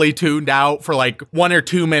totally tuned out for, 1 or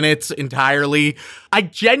 2 minutes entirely. I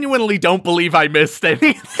genuinely don't believe I missed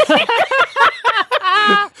anything.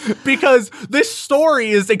 Because this story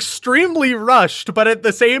is extremely rushed, but at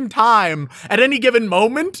the same time, at any given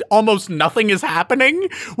moment, almost nothing is happening,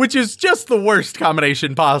 which is just the worst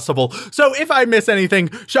combination possible. So if I miss anything,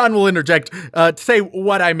 Sean will interject to say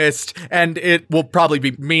what I missed, and it will probably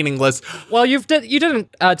be meaningless. Well, you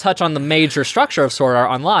didn't touch on the major structure of Sword Art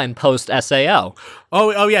Online post-SAO.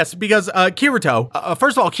 Oh yes, because Kirito.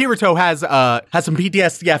 First of all, Kirito has some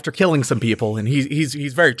PTSD after killing some people, and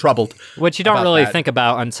he's very troubled. Which you don't really think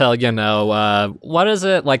about until what is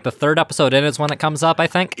it? The 3rd episode in is when it comes up, I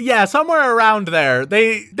think. Yeah, somewhere around there.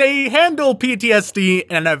 They handle PTSD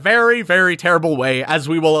in a very, very terrible way, as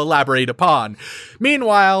we will elaborate upon.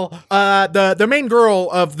 Meanwhile, the main girl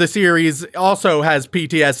of the series also has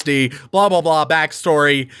PTSD. Blah blah blah.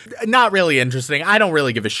 Backstory. Not really interesting. I don't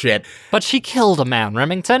really give a shit. But she killed a man,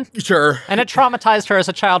 Remington. Sure. And it traumatized her as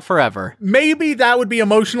a child forever. Maybe that would be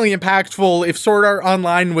emotionally impactful if Sword Art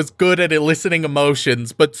Online was good at eliciting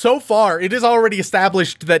emotions, but so far, it is already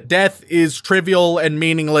established that death is trivial and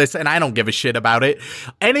meaningless, and I don't give a shit about it.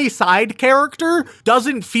 Any side character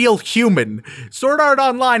doesn't feel human. Sword Art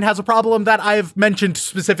Online has a problem that I've mentioned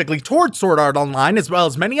specifically towards Sword Art Online, as well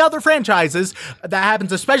as many other franchises. That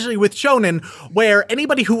happens especially with Shonen, where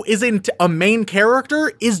anybody who isn't a main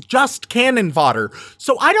character is just cannon fodder.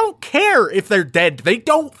 So I don't care if they're dead. They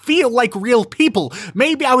don't feel like real people.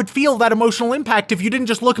 Maybe I would feel that emotional impact if you didn't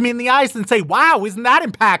just look me in the eyes and say, wow, isn't that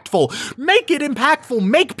impactful? Make it impactful.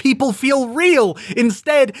 Make people feel real.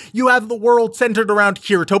 Instead, you have the world centered around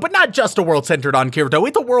Kirito, but not just a world centered on Kirito.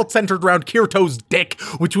 It's a world centered around Kirito's dick,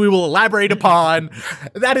 which we will elaborate upon.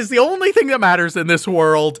 That is the only thing that matters in this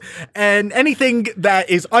world. And anything that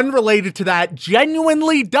is unrelated to that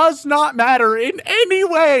genuinely does not matter in any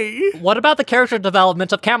way. What about the character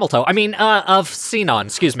development of Cameltoe? Of Sinon,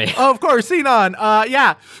 excuse me. Of course, Sinon.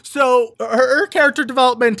 Yeah. So her character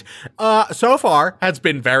development so far has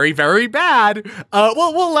been very, very bad.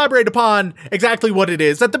 We'll elaborate upon exactly what it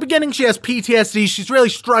is. At the beginning, she has PTSD. She's really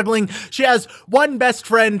struggling. She has one best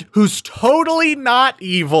friend who's totally not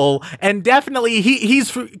evil, and definitely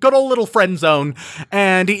he's good old little friend zone,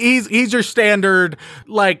 and he's your standard,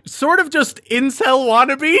 like, sort of just incel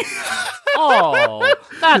wannabe. Oh,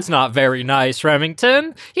 that's not very nice,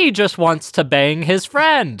 Remington. He just wants to bang his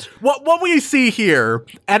friend. What we see here,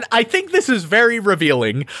 and I think this is very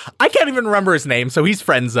revealing, I can't even remember his name, so he's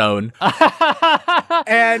friend zone.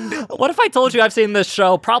 And What if I told you I've seen this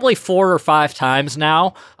show probably 4 or 5 times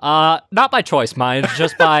now? Not by choice, mind,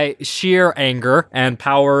 just by sheer anger and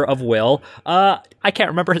power of will. I can't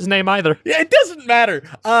remember his name either. yeah, it doesn't matter.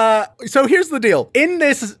 So here's the deal. In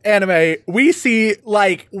this anime, we see,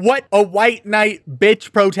 like, what a white knight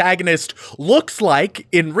bitch protagonist looks like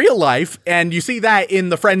in real life, and you see that in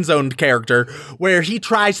the friend-zoned character, where he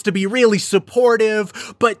tries to be really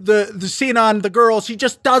supportive, but the Sinon, the girl, she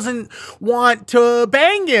just doesn't want to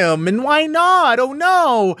bang him, and why not? Oh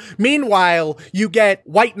no! Meanwhile, you get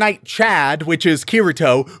White Knight Chad, which is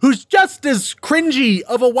Kirito, who's just as cringy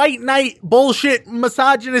of a white knight bullshit,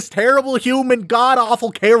 misogynist, terrible human,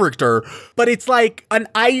 god-awful character, but it's like an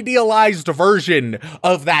idealized version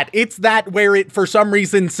of that. It's that where it, for some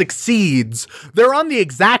reason, succeeds. They're on the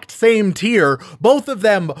exact same tier. Both of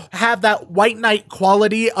them have that white knight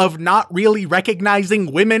quality of not really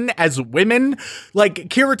recognizing women as women. Like,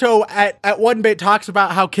 Kirito at one bit talks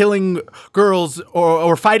about how killing girls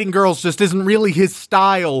or fighting girls just isn't really his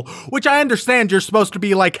style, which I understand you're supposed to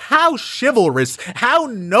be like, how chivalrous, how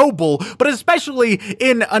noble, but especially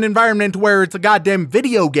in an environment where it's a goddamn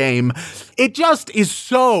video game, it just is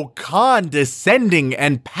so condescending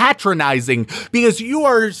and patronizing, because you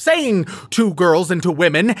are saying to girls and to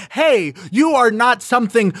women, hey, you are not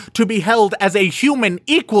something to be held as a human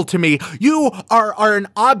equal to me. You are an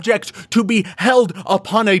object to be held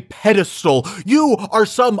upon a pedestal. You are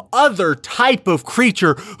some other type of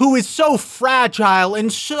creature who is so fragile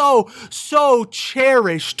and so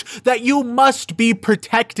cherished that you must be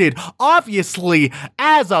protected. Obviously,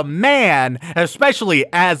 as a man, especially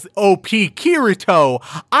as OP Kirito,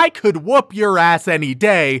 I could whoop your ass any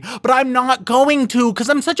day, but I'm not going to because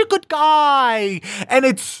I'm such a good guy, and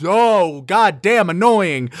it's so goddamn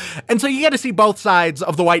annoying. And so you get to see both sides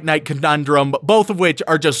of the White Knight conundrum, both of which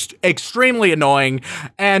are just extremely annoying.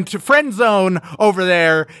 And to Friendzone over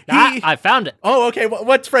there, I found it. Oh, okay,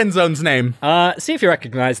 what's Friendzone's name? See if you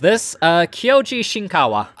recognize this. Kyoji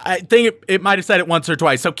Shinkawa. I think it might have said it once or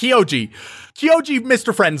twice. So Kyoji,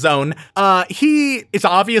 Mr. Friendzone, he is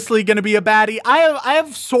obviously going to be a baddie. I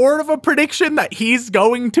have sort of a prediction that he's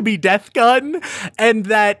going to be Death Gun, and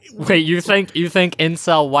that... Wait, you think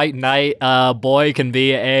incel white knight boy can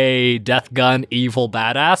be a death gun evil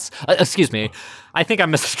badass? Excuse me. I think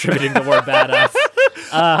I'm misdistributing the word badass.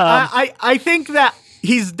 I think that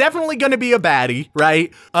he's definitely going to be a baddie,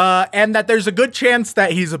 right? And that there's a good chance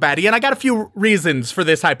that he's a baddie. And I got a few reasons for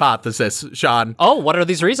this hypothesis, Sean. Oh, what are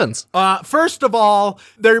these reasons? First of all,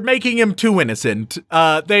 they're making him too innocent.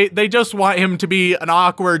 They just want him to be an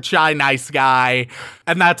awkward, shy, nice guy,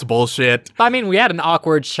 and that's bullshit. I mean, we had an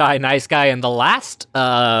awkward, shy, nice guy in the last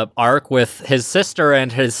arc with his sister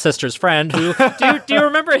and his sister's friend, who, do you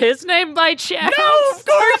remember his name by chance? No, of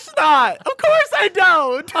course not. Of course I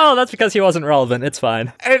don't. Oh, that's because he wasn't relevant. It's fine.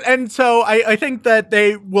 And so I think that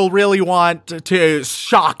they will really want to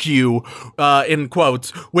shock you, in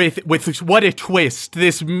quotes, with what a twist.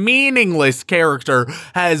 This meaningless character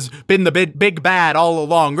has been the big bad all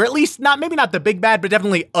along, or at least maybe not the big bad, but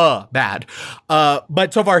definitely a bad.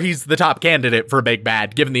 But so far he's the top candidate for big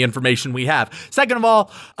bad, given the information we have. Second of all,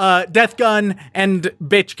 Death Gun and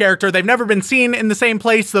bitch character, they've never been seen in the same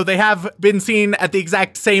place, though they have been seen at the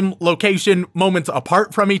exact same location, moments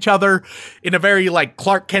apart from each other, in a very, like,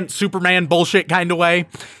 Clark Kent Superman bullshit kind of way.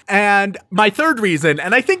 And my third reason,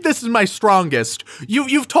 and I think this is my strongest,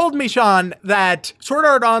 you've told me, Sean, that Sword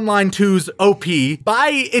Art Online 2's OP,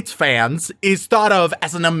 by its fans, is thought of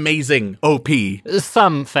as an amazing OP.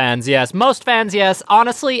 Some fans, yes. Most fans, yes.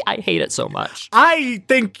 Honestly, I hate it so much. I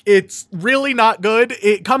think it's really not good.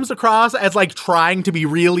 It comes across as, like, trying to be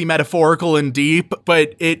really metaphorical and deep,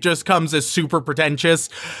 but it just comes as super pretentious.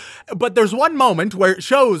 But there's one moment where it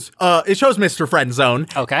shows Mr.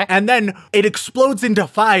 Friendzone. Okay. And then it explodes into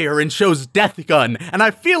fire and shows Death Gun. And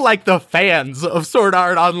I feel like the fans of Sword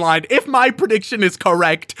Art Online, if my prediction is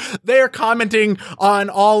correct, they're commenting on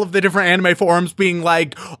all of the different anime forums being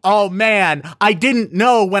like, oh man, I didn't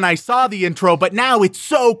know when I saw the intro, but now it's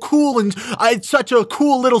so cool and it's such a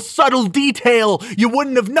cool little subtle detail you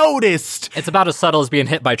wouldn't have noticed. It's about as subtle as being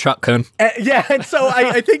hit by Truck-kun. Yeah, and so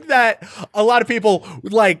I think that a lot of people,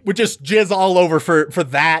 like, would just jizz all over for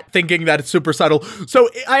that, thinking that it's super subtle. So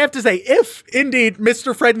I have to say, if indeed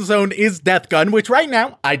Mr. Friendzone is Death Gun, which right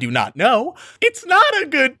now I do not know, it's not a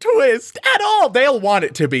good twist at all. They'll want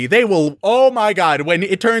it to be. They will, oh my god, when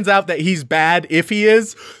it turns out that he's bad, if he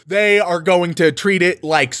is, they are going to treat it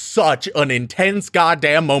like such an intense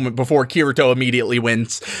goddamn moment before Kirito immediately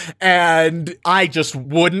wins. And I just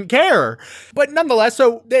wouldn't care. But nonetheless,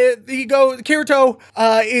 so Kirito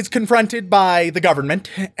is confronted by the government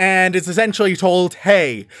and is essentially told,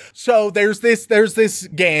 hey, so there's this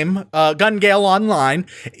game, Gun Gale Online.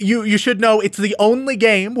 You should know it's the only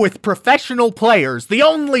game with professional players, the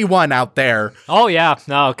only one out there. Oh yeah,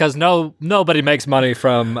 no, because nobody makes money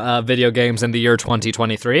from video games in the year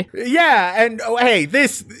 2023. Yeah, and hey,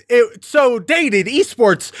 it's so dated.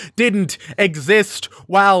 Esports didn't exist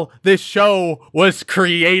while this show was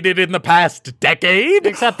created in the past decade.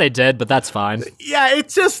 Except they did, but that's fine. Yeah,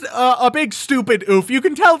 it's just a big stupid oof. You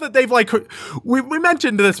can tell that they've we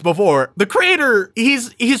mentioned this before. The creator,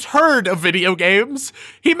 he's heard of video games.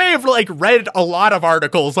 He may have read a lot of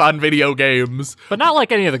articles on video games, but not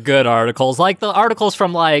like any of the good articles, like the articles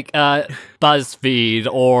from BuzzFeed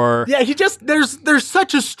or there's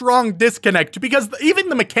such a strong disconnect because even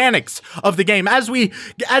the mechanics of the game, as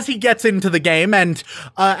he gets into the game and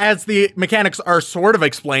as the mechanics are sort of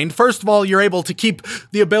explained. First of all, you're able to keep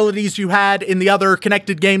the abilities you had in the other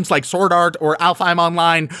connected games like Sword Art or Alfheim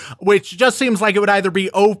Online, which just seems like it would either be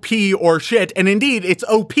OP or shit. And indeed, it's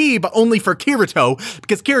OP, but only for Kirito,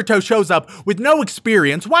 because Kirito shows up with no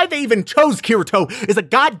experience. Why they even chose Kirito is a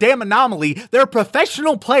goddamn anomaly. They're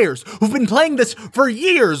professional players who've been playing this for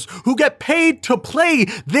years, who get paid to play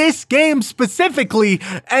this game specifically,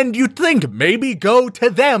 and you'd think maybe go to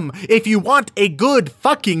them if you want a good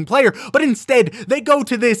fucking player, but instead they go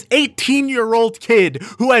to this 18-year-old kid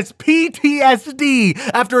who has PTSD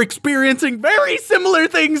after experiencing very similar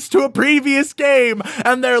things to a previous game,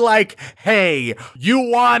 and they're like, hey, you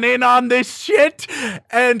want in on this shit?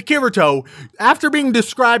 And Kirito, after being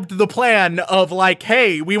described the plan of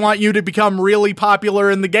hey, we want you to become really popular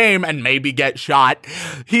in the game and maybe get shot,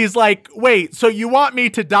 he's like, wait, so you want me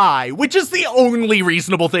to die? Which is the only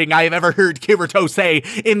reasonable thing I have ever heard Kirito say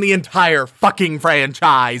in the entire fucking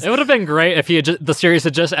franchise. It would have been great if the series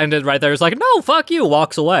had just ended right there. It's like, no, fuck you,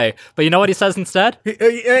 walks away. But you know what he says instead?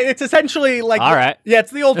 It's essentially like, all right. Yeah,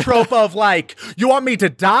 it's the old trope of you want me to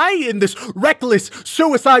die in this reckless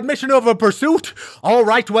suicide mission of a pursuit? All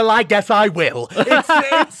right, well, I guess I will.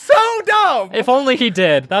 It's so dumb. If only he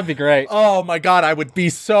did. That'd be great. Oh my god, I would be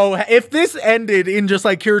so... If this ended in just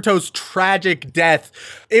Kirito's tragic death,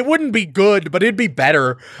 it wouldn't be good, but it'd be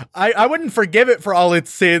better. I wouldn't forgive it for all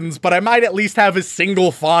its sins, but I might at least have a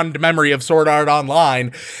single fond memory of Sword Art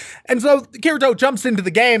Online. And so Kirito jumps into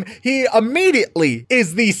the game. He immediately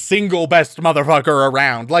is the single best motherfucker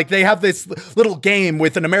around. They have this little game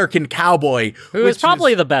with an American cowboy. Who is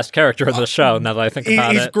probably the best character in the show, now that I think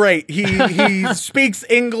about it. He's great. He speaks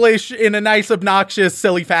English in a nice, obnoxious,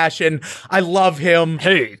 silly fashion. I love him.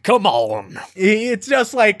 Hey, come on. It's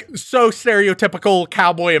just so stereotypical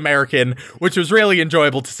cowboy American, which was really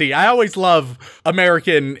enjoyable to see. I always love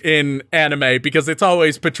American in anime because it's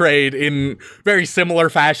always portrayed in very similar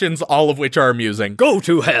fashions, all of which are amusing. Go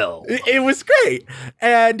to hell. It was great.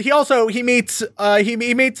 And he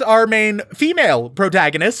meets our main female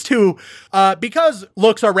protagonist who, because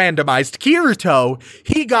looks are randomized, Kirito,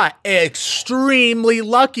 he got extremely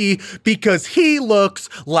lucky because he looks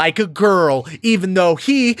like a girl, even though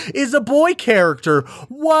he is a boy character.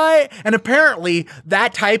 What? And apparently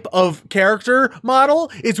that type of character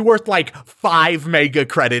model is worth 5 mega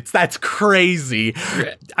credits. That's crazy.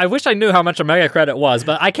 I wish I knew how much a mega credit was,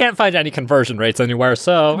 but I can't find any conversion rates anywhere,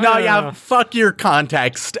 so... No, yeah, fuck your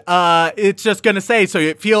context. It's just gonna say, so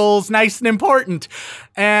it feels nice and important.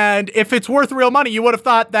 And if it's worth real money, you would have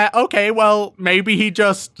thought that, okay, well, maybe he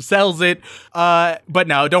just sells it. But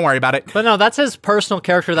no, don't worry about it. But no, that's his personal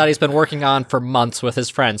character that he's been working on for months with his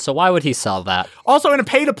friends, so why would he sell that? Also, in a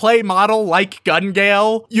pay-to-play model like Gun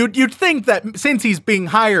Gale, you'd think that since he's being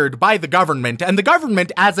hired by the government, and the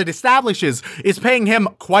government, as it establishes, is paying him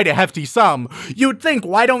quite a hefty sum, you'd think,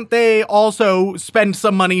 why don't they also spend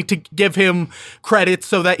some money to give him credits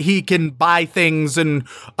so that he can buy things and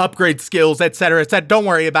upgrade skills, etc., etc. Don't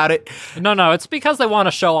worry about it. No, it's because they want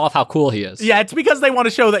to show off how cool he is. Yeah, it's because they want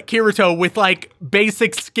to show that Kirito, with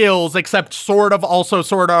basic skills, except sort of also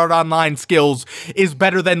Sword Art Online skills, is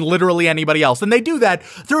better than literally anybody else. And they do that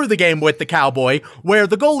through the game with the cowboy, where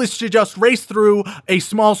the goal is to just race through a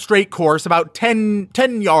small straight course, about 10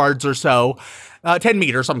 yards or so, 10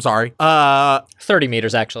 meters, I'm sorry. 30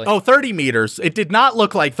 meters, actually. Oh, 30 meters. It did not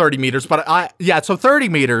look like 30 meters, but so 30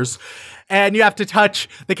 meters. And you have to touch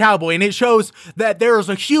the cowboy, and it shows that there is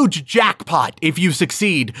a huge jackpot if you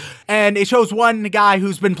succeed. And it shows one guy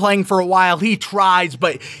who's been playing for a while. He tries,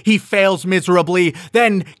 but he fails miserably.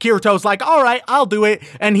 Then Kirito's like, all right, I'll do it.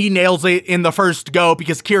 And he nails it in the first go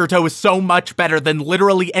because Kirito is so much better than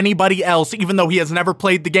literally anybody else, even though he has never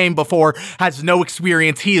played the game before, has no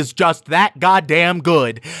experience. He is just that goddamn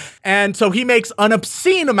good. And so he makes an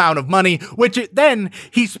obscene amount of money, which then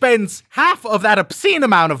he spends half of that obscene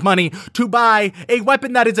amount of money to buy a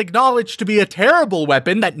weapon that is acknowledged to be a terrible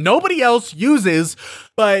weapon that nobody else uses,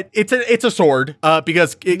 but it's a sword,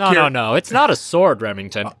 because... No, it's not a sword,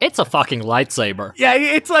 Remington. It's a fucking lightsaber. Yeah,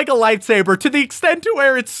 it's like a lightsaber to the extent to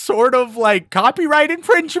where it's sort of like copyright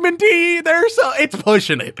infringement-y. It's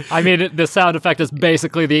pushing it. I mean, the sound effect is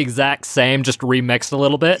basically the exact same, just remixed a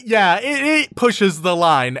little bit. Yeah, it pushes the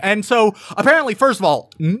line. And so, apparently, first of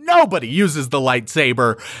all, nobody uses the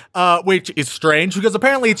lightsaber, which is strange, because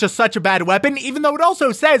apparently it's just such a bad weapon, even though it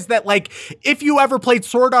also says that, like, if you ever played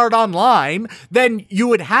Sword Art Online, then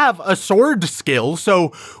you would have a sword skill,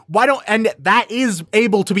 so and that is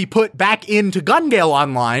able to be put back into Gun Gale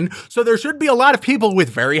Online, so there should be a lot of people with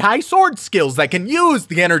very high sword skills that can use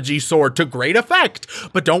the energy sword to great effect,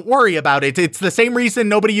 but don't worry about it. It's the same reason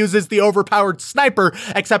nobody uses the overpowered sniper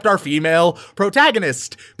except our female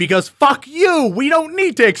protagonist, because fuck you, we don't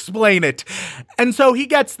need to explain it. And so he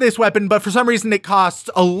gets this weapon, but for some reason it costs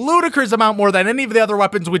a ludicrous amount more than any of the other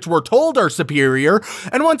weapons which we're told are superior,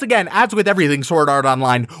 and once again, as with everything Sword Art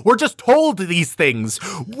Online, we're just told these things.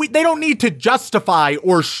 They don't need to justify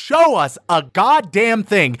or show us a goddamn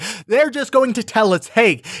thing. They're just going to tell us,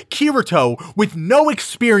 hey, Kirito, with no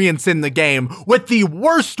experience in the game, with the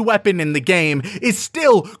worst weapon in the game, is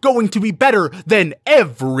still going to be better than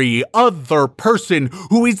every other person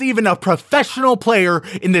who is even a professional player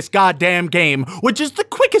in this goddamn game, which is the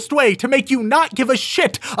quickest way to make you not give a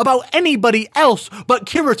shit about anybody else but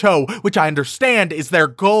Kirito, which I understand is their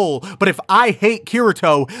goal. But if I hate Kirito,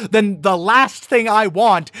 then the last thing I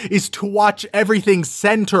want is to watch everything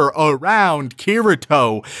center around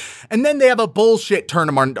Kirito. And then they have a bullshit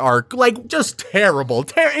tournament arc, like, just terrible.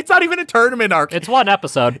 It's not even a tournament arc. It's one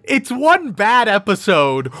episode. It's one bad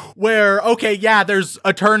episode where, okay, yeah, there's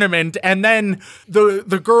a tournament, and then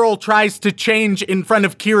the girl tries to change in front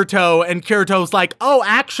of Kirito, and Kirito's like, oh,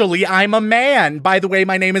 actually, I'm a man. By the way,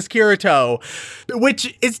 my name is Kirito.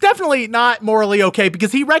 Which is definitely not morally okay,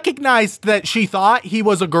 because he recognized that she thought he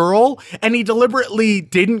was a girl, and he deliberately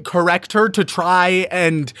didn't correct her to try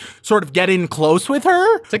and sort of get in close with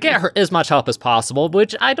her. To get her as much help as possible,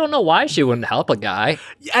 which I don't know why she wouldn't help a guy.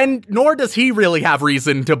 And nor does he really have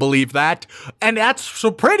reason to believe that. And that's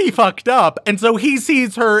so pretty fucked up. And so he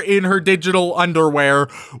sees her in her digital underwear,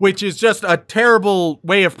 which is just a terrible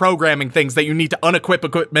way of programming things, that you need to unequip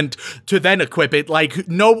equipment to then equip it. Like,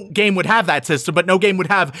 no game would have that system, but no game would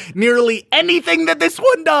have nearly anything that this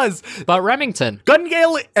one does. But Remington. Gun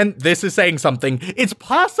Gale, and this is saying something, it's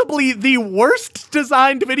possibly the worst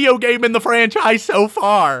designed video game in the franchise so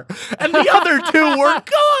far. And the other two were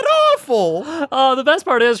god-awful. Oh, the best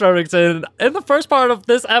part is, Remington, in the first part of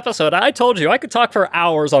this episode, I told you I could talk for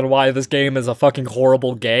hours on why this game is a fucking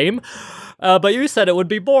horrible game. But you said it would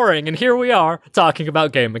be boring, and here we are, talking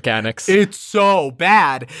about game mechanics. It's so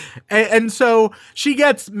bad. And so she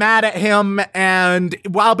gets mad at him, and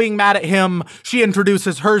while being mad at him, she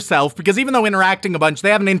introduces herself, because even though interacting a bunch, they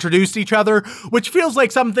haven't introduced each other, which feels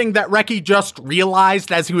like something that Reki just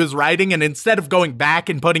realized as he was writing, and instead of going back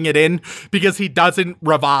and putting it in, because he doesn't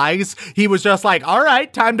revise, he was just like, all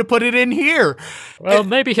right, time to put it in here. Well,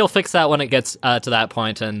 maybe he'll fix that when it gets to that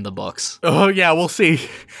point in the books. Oh, yeah, we'll see.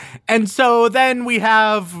 And so then we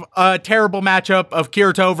have a terrible matchup of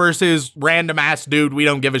Kirito versus random ass dude we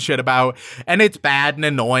don't give a shit about, and it's bad and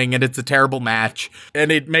annoying, and it's a terrible match, and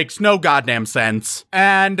it makes no goddamn sense.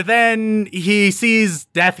 And then he sees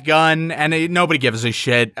Death Gun, and nobody gives a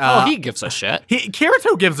shit. He gives a shit.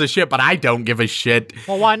 Kirito gives a shit, but I don't give a shit.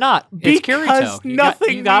 Well, why not? It's because Kirito.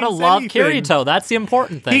 Nothing you gotta means love anything. Kirito. That's the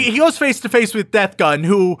important thing. He goes face to face with Death Gun,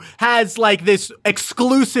 who has like this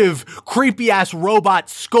exclusive creepy ass robot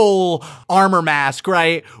skull armor mask,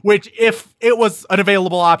 right? Which, if it was an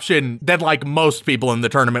available option, then like most people in the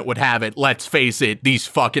tournament would have it. Let's face it, these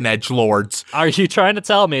fucking edgelords. Are you trying to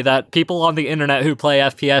tell me that people on the internet who play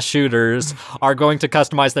FPS shooters are going to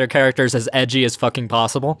customize their characters as edgy as fucking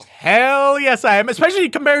possible? Hell yes, I am. Especially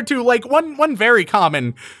compared to like one very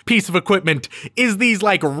common piece of equipment is these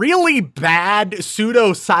like really bad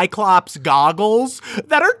pseudo Cyclops goggles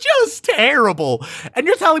that are just terrible. And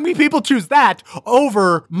you're telling me people choose that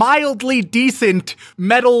over mild mildly decent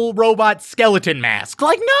metal robot skeleton mask.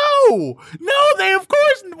 Like, no, they of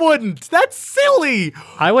course wouldn't. That's silly.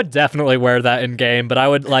 I would definitely wear that in game, but I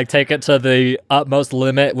would like take it to the utmost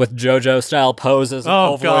limit with JoJo style poses and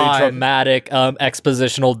overly God. dramatic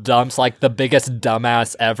expositional dumps, like the biggest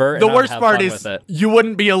dumbass ever. The worst part is you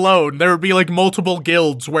wouldn't be alone. There would be like multiple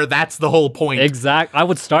guilds where that's the whole point. Exact. I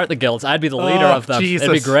would start the guilds. I'd be the leader of them. Jesus.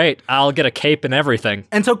 It'd be great. I'll get a cape and everything.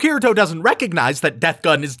 And so Kirito doesn't recognize that Death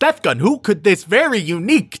Gun is Death Gun. Who could this very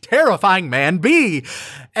unique, terrifying man be?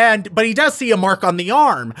 But he does see a mark on the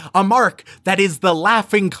arm, a mark that is the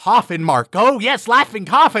Laughing Coffin mark. Oh yes, Laughing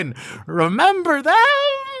Coffin. Remember them?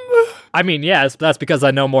 I mean, yes, that's because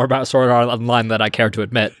I know more about Sword Art Online than I care to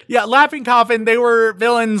admit. Yeah, Laughing Coffin, they were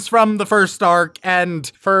villains from the first arc,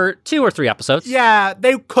 and for 2 or 3 episodes. Yeah,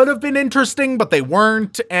 they could have been interesting, but they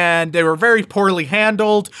weren't, and they were very poorly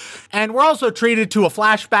handled. And we're also treated to a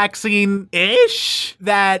flashback scene-ish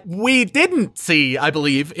that we didn't see, I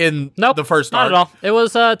believe, in the first arc. Not at all.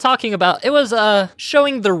 It was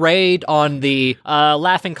showing the raid on the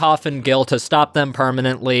Laughing Coffin Guild to stop them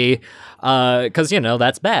permanently. Because,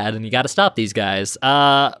 that's bad, and you gotta stop these guys.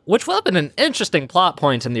 Which would have been an interesting plot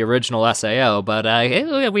point in the original SAO, but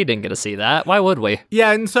we didn't get to see that. Why would we?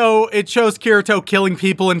 Yeah, and so it shows Kirito killing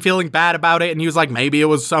people and feeling bad about it, and he was like, maybe it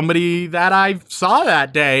was somebody that I saw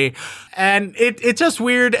that day. And it's just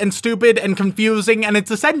weird and stupid and confusing, and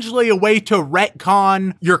it's essentially a way to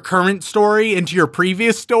retcon your current story into your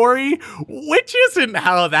previous story, which isn't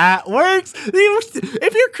how that works.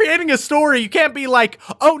 If you're creating a story, you can't be like,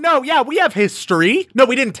 oh no, yeah, we have history. No,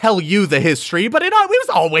 we didn't tell you the history, but it was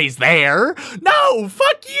always there. No,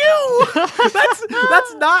 fuck you.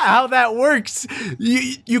 That's not how that works.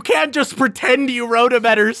 You can't just pretend you wrote a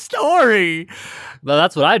better story. Well,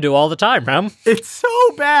 that's what I do all the time, Rem. It's so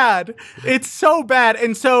bad. It's so bad.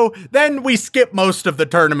 And so then we skip most of the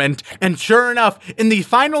tournament. And sure enough, in the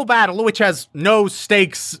final battle, which has no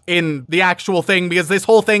stakes in the actual thing, because this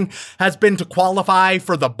whole thing has been to qualify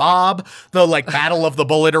for the Bob, the battle of the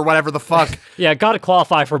bullet or whatever the fuck. Yeah, gotta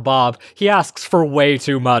qualify for Bob. He asks for way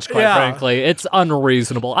too much, quite frankly. It's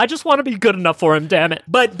unreasonable. I just want to be good enough for him, damn it.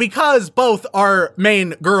 But because both our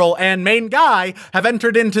main girl and main guy have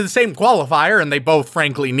entered into the same qualifier, and they both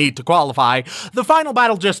frankly need to qualify, the final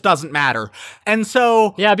battle just doesn't matter. And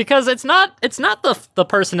so yeah, because it's not the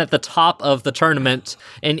person at the top of the tournament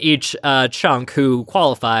in each chunk who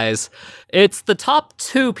qualifies. It's the top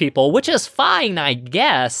 2 people, which is fine, I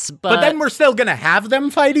guess, but then we're still gonna have them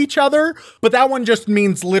fight each other, but that one just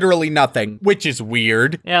means literally nothing, which is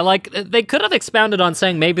weird. Yeah, they could have expounded on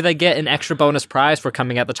saying maybe they get an extra bonus prize for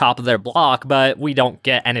coming at the top of their block, but we don't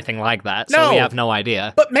get anything like that, so we have no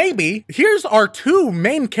idea. But maybe, here's our 2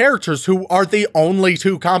 main characters who are the only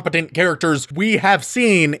 2 competent characters we have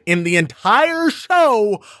seen in the entire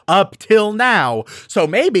show up till now. So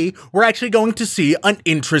maybe we're actually going to see an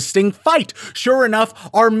interesting fight. Sure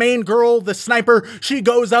enough, our main girl, the sniper, she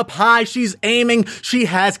goes up high, she's aiming, she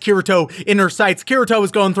has Kirito in her sights. Kirito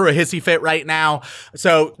is going through a hissy fit right now,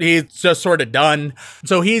 so he's just sort of done.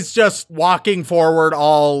 So he's just walking forward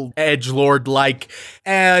all edgelord-like,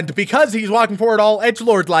 and because he's walking forward all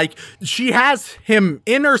edgelord-like, she has him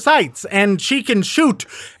in her sights, and she can shoot,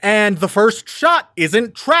 and the first shot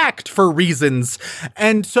isn't tracked for reasons.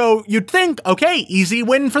 And so you'd think, okay, easy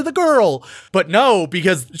win for the girl, but no,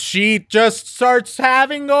 because she just starts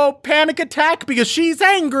having a panic attack because she's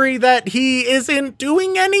angry that he isn't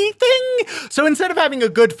doing anything. So instead of having a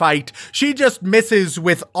good fight, she just misses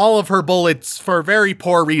with all of her bullets for very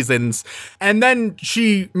poor reasons. And then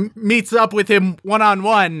she meets up with him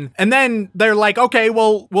one-on-one. And then they're like, okay,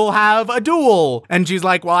 well, we'll have a duel. And she's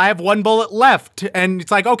like, well, I have 1 bullet left. And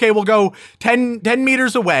it's like, okay, we'll go 10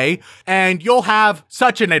 meters away and you'll have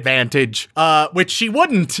such an advantage. Which she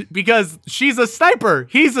wouldn't, because she's a sniper.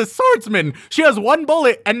 He's a swordsman. She has 1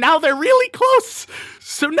 bullet, and now they're really close.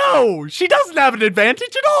 So no, she doesn't have an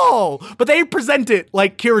advantage at all. But they present it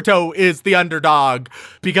like Kirito is the underdog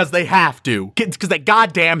because they have to. Because they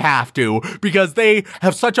goddamn have to. Because they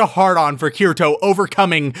have such a hard-on for Kirito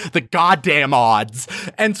overcoming the goddamn odds.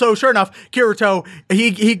 And so sure enough, Kirito,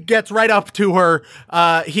 he gets right up to her.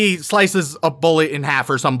 He slices a bullet in half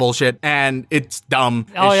or some bullshit, and it's dumb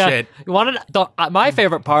as shit. My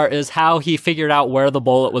favorite part is how he figured out where the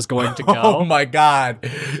bullet was going going to go. Oh my god.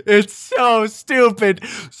 It's so stupid.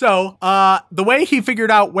 So, the way he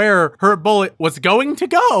figured out where her bullet was going to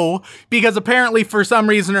go, because apparently for some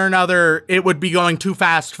reason or another, it would be going too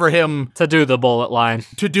fast for him To do the bullet line.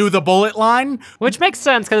 to do the bullet line. Which makes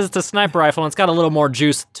sense because it's a sniper rifle and it's got a little more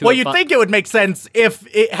juice to Well, it. you'd but- think it would make sense if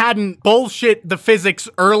it hadn't bullshit the physics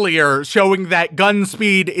earlier, showing that gun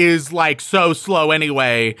speed is like so slow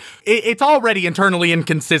anyway. It's already internally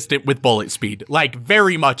inconsistent with bullet speed, like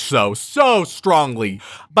very much so strongly.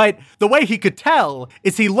 But the way he could tell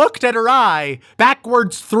is he looked at her eye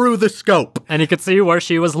backwards through the scope, And you could see where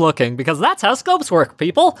she was looking because that's how scopes work,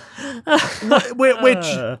 people. which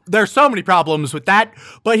there's so many problems with that.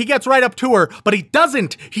 But he gets right up to her, but he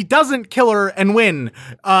doesn't kill her and win,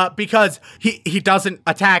 because he doesn't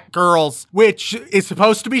attack girls, which is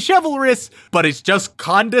supposed to be chivalrous, but it's just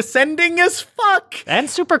condescending as fuck. And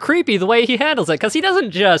super creepy the way he handles it, because he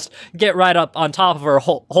doesn't just get right up on top of her,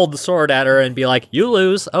 hold the sword at her, and be like, you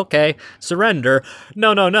lose, okay, surrender.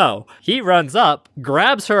 No. He runs up,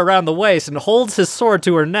 grabs her around the waist, and holds his sword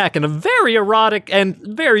to her neck in a very erotic and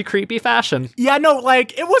very creepy fashion. Yeah, no,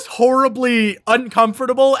 like, it was horribly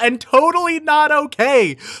uncomfortable and totally not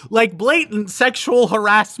okay. Like, blatant sexual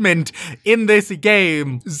harassment in this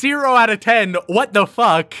game. 0 out of 10, what the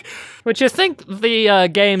fuck? Which you think the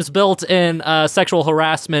game's built-in sexual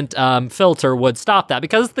harassment filter would stop that,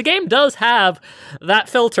 because the game does have that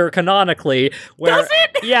filter canonically. Where, Does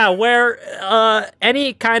it? Yeah, where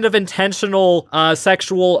any kind of intentional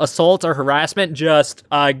sexual assault or harassment just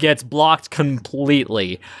gets blocked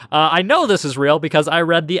completely. I know this is real because I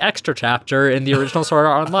read the extra chapter in the original Sword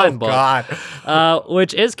Art Online book. God.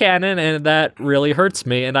 Which is canon, and that really hurts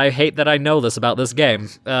me, and I hate that I know this about this game.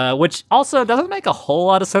 Which also doesn't make a whole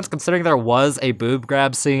lot of sense considering there was a boob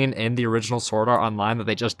grab scene in the original Sword Art Online that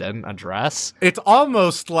they just didn't address. It's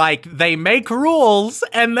almost like they make rules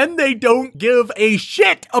and then they don't give a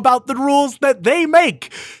shit about the rules that they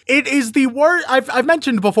make. It is the worst. I've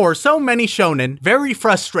mentioned before, so many shonen, very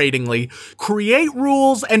frustratingly, create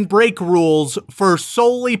rules and break rules for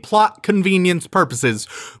solely plot convenience purposes,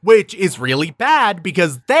 which is really bad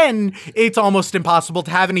because then it's almost impossible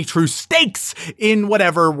to have any true stakes in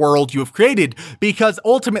whatever world you have created, because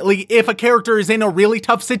ultimately, if a character is in a really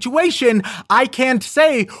tough situation, I can't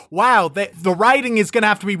say, wow, the writing is going to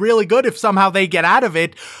have to be really good if somehow they get out of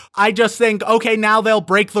it. I just think, okay, now they'll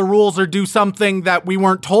break the rules or do something that we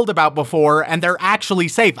weren't told about before, and they're actually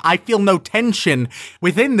safe. I feel no tension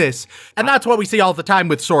within this. And that's what we see all the time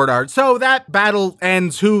with Sword Art. So that battle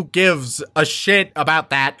ends. Who gives a shit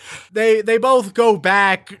about that? They both go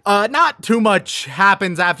back. Not too much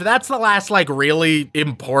happens after. That's the last, like, really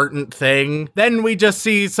important thing. Then we just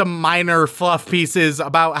see some minor fluff pieces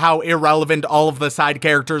about how irrelevant all of the side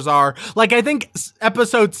characters are. Like, I think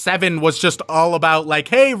episode 7 was just all about, like,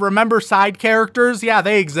 hey, remember side characters? Yeah,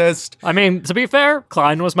 they exist. I mean, to be fair,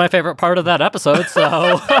 Klein was my favorite part of that episode,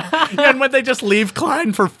 so... And when they just leave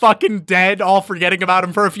Klein for fucking dead, all forgetting about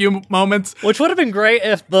him for a few moments. Which would have been great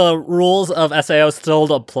if the rules of SAO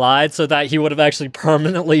still applied so that he would have actually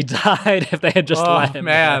permanently died if they had just let him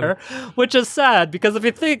there. Which is sad, because if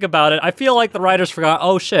you think about it, I feel like the writers forgot,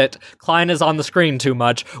 oh shit, Klein is on the screen too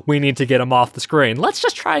much. We need to get him off the screen. Let's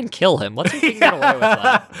just try and kill him. Let's see if we can get away with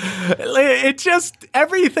that. It just,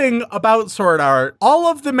 everything about Sword Art, all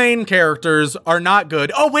of the main characters are not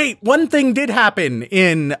good. Oh wait, one thing did happen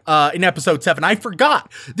in episode 7. I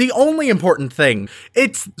forgot. The only important thing.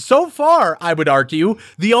 It's, so far, I would argue,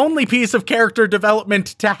 the only piece of character development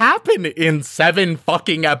to happen in 7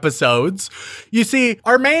 fucking episodes. You see,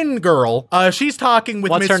 our main girl, she's talking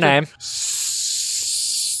with What's her name? Susan.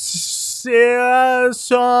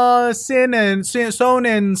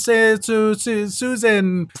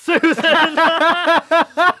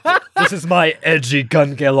 This is my edgy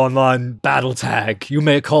Gun Gale Online battle tag. You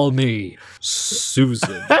may call me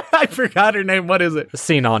Susan. I forgot her name. What is it?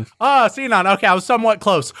 Sinon. Ah, Sinon. Okay, I was somewhat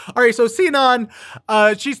close. All right, so Sinon,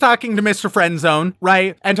 she's talking to Mr. Friendzone,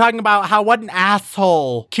 right? And talking about how what an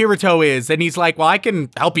asshole Kirito is. And he's like, well, I can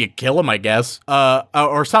help you kill him, I guess.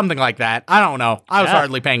 Or something like that. I don't know. I was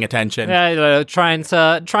hardly paying attention. Yeah, trying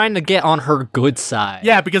to get on her good side.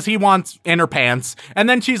 Yeah, because he wants inner pants. And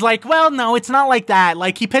then she's like, well, no, it's not like that.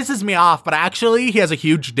 Like, he pisses me off, but actually, he has a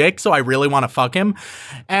huge dick, so I really want to fuck him.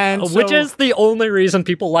 And Which is the only reason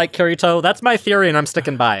people like like Kirito. That's my theory, and I'm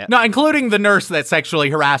sticking by it. No, including the nurse that sexually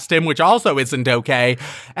harassed him, which also isn't okay.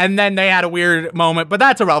 And then they had a weird moment, but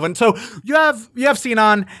that's irrelevant. So you have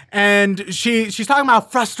Sinon, and she's talking about how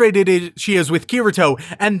frustrated she is with Kirito,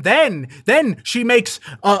 and then she makes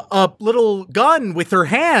a little gun with her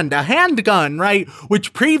hand, a handgun, right?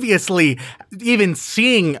 Which previously, even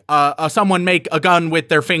seeing someone make a gun with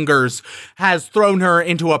their fingers has thrown her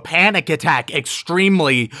into a panic attack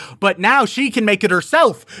extremely. But now she can make it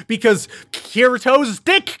herself because Kirito's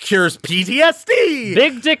dick cures PTSD.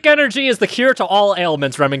 Big dick energy is the cure to all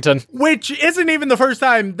ailments, Remington. Which isn't even the first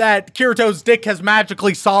time that Kirito's dick has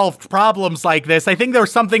magically solved problems like this. I think there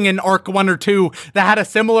was something in Arc 1 or 2 that had a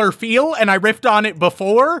similar feel, and I riffed on it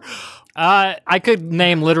before. I could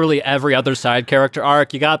name literally every other side character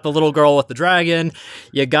arc. You got the little girl with the dragon.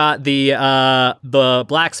 You got the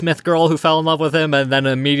blacksmith girl who fell in love with him and then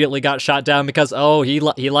immediately got shot down because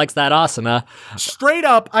he likes that Asuna. Straight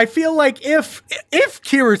up, I feel like if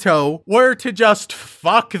Kirito were to just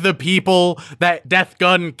fuck the people that Death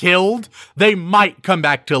Gun killed, they might come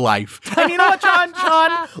back to life. And you know what,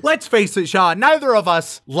 Sean? Let's face it, Sean. Neither of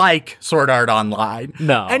us like Sword Art Online.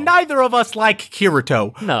 No. And neither of us like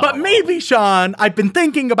Kirito. No. But maybe, Sean, I've been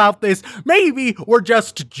thinking about this. Maybe we're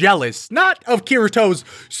just jealous, not of Kirito's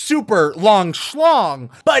super long schlong,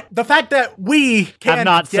 but the fact that we can't have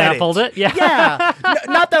not get sampled it. Yeah. Yeah.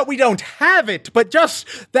 Not that we don't have it, but just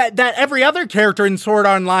that every other character in Sword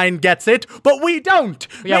Art Online gets it, but we don't.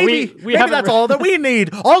 Yeah, maybe we haven't that's all that we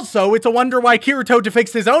need. Also, it's a wonder why Kirito, to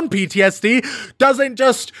fix his own PTSD, doesn't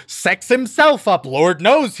just sex himself up. Lord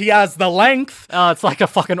knows he has the length. It's like a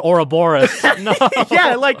fucking Ouroboros. No.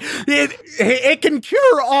 Yeah, like it can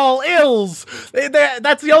cure all ills.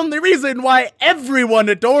 That's the only reason why everyone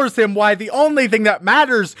adores him, why the only thing that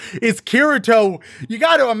matters is Kirito. You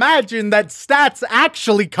gotta imagine that stats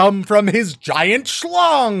actually come from his giant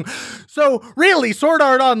schlong. So really, Sword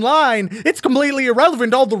Art Online, it's completely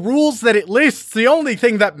irrelevant. All the rules that it lists, the only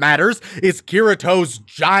thing that matters is Kirito's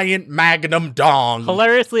giant magnum dong.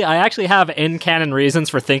 Hilariously, I actually have in-canon reasons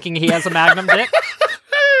for thinking he has a magnum dick.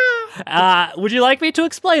 Would you like me to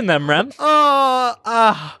explain them, Rem? For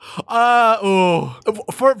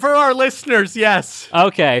our listeners, yes.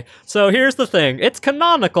 Okay, so here's the thing. It's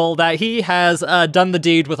canonical that he has done the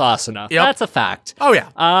deed with Asuna. Yep. That's a fact. Oh,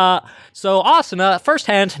 yeah. So Asuna,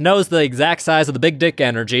 firsthand, knows the exact size of the big dick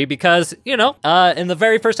energy because, in the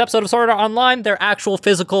very first episode of Sword Art Online, their actual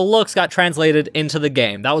physical looks got translated into the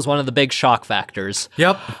game. That was one of the big shock factors.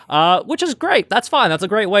 Yep. Which is great. That's fine. That's a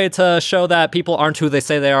great way to show that people aren't who they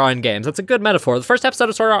say they are in games. That's a good metaphor. The first episode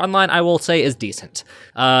of Sword Art Online, I will say, is decent,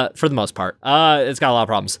 for the most part. It's got a lot of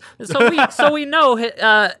problems. So we know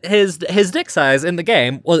his dick size in the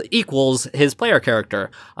game equals his player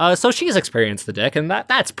character. So she's experienced the dick, and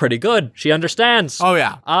that's pretty good. She understands. Oh,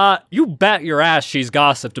 yeah. You bet your ass she's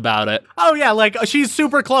gossiped about it. Oh, yeah, like, she's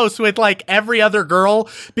super close with, like, every other girl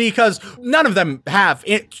because none of them have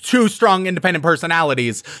two strong independent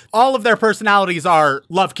personalities. All of their personalities are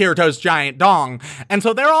love Kirito's giant dong, and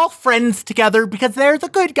so they're all friends together because they're the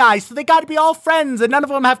good guys, so they gotta be all friends, and none of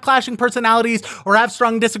them have clashing personalities or have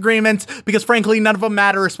strong disagreements because, frankly, none of them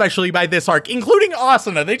matter, especially by this arc, including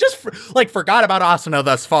Asuna. They just, forgot about Asuna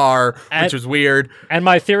thus far, which is weird. And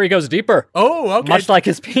my theory goes deeper. Oh, okay. Much like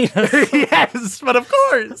his penis. Yes, but of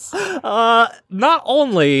course. Not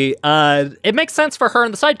only, it makes sense for her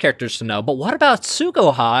and the side characters to know, but what about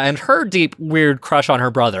Tsugoha and her deep, weird crush on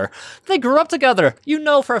her brother? They grew up together. You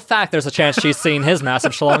know for a fact there's a chance she's seen his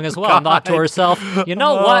massive schlong as well, and thought to herself, you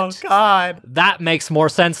know what? Oh, God. That makes more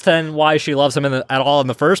sense than why she loves him at all in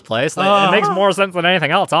the first place. It makes more sense than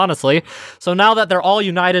anything else, honestly. So now that they're all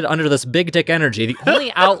united under this big dick energy, the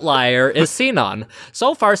only outlier is Sinon.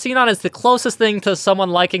 So far, Sinon is the closest thing to someone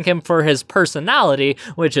liking him for his personality,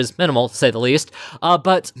 which is minimal to say the least.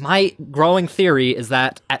 But my growing theory is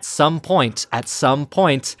that at some point,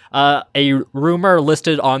 a rumor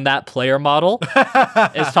listed on that player model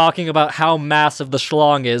is talking about how massive the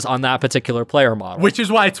schlong is on that particular player model. Which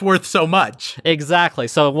is why it's worth so much. Exactly.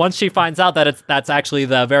 So once she finds out that that's actually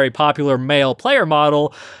the very popular male player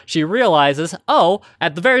model, she realizes,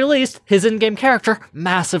 at the very least, his in-game character,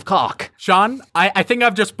 massive cock. Sean, I think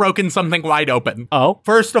I've just broken something wide open. Oh?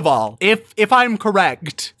 First of all, if I'm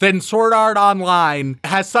correct, then Sword Art Online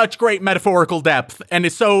has such great metaphorical depth and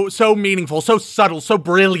is so meaningful, so subtle, so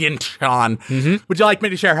brilliant, Sean. Mm-hmm. Would you like me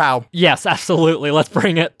to share how? Yes, absolutely. Let's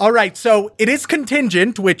bring it. All right, so it is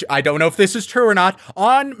contingent which I don't know if this is true or not,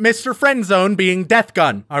 on Mr. Friendzone being Death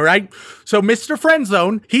Gun, all right? So Mr.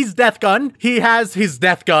 Friendzone, he's Death Gun. He has his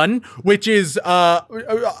Death Gun, which is a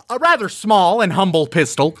rather small and humble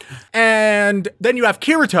pistol. And then you have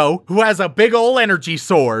Kirito, who has a big ol' energy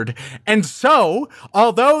sword. And so,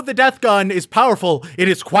 although the Death Gun is powerful, it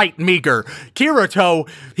is quite meager. Kirito,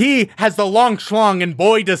 he has the long schlong, and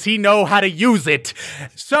boy does he know how to use it.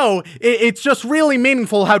 So, it's just really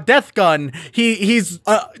meaningful how Death Gun, he's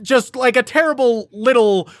just like a terrible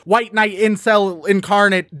little white knight incel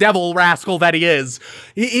incarnate devil rascal that he is.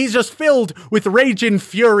 He's just filled with rage and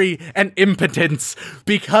fury and impotence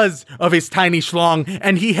because of his tiny schlong,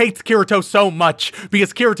 and he hates Kirito so much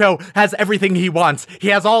because Kirito has everything he wants. He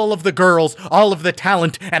has all of the girls, all of the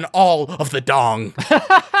talent, and all of the dong.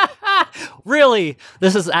 Really,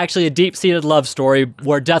 this is actually a deep-seated love story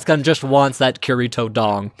where Death Gun just wants that Kirito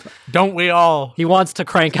dong. Don't we all? He wants to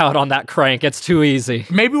crank out on that crank. It's too easy.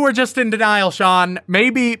 Maybe we're just in denial, Sean.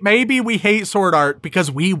 Maybe we hate sword art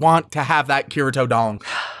because we want to have that Kirito dong.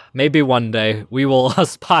 Maybe one day we will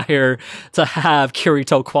aspire to have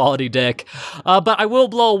Kirito quality dick. But I will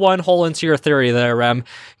blow one hole into your theory there, Rem.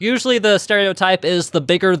 Usually the stereotype is the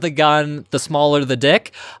bigger the gun, the smaller the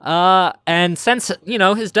dick. And since,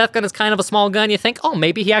 his Death Gun is kind of a small gun, you think, oh,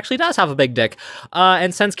 maybe he actually does have a big dick.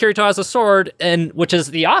 And since Kirito has a sword, which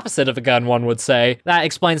is the opposite of a gun, one would say, that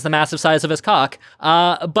explains the massive size of his cock.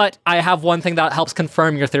 But I have one thing that helps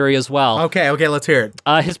confirm your theory as well. Okay, let's hear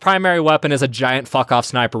it. His primary weapon is a giant fuck-off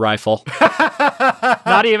sniper rifle.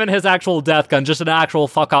 Not even his actual Death Gun, just an actual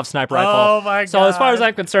fuck-off sniper rifle. Oh my god. So as far as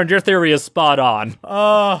I'm concerned, your theory is spot on.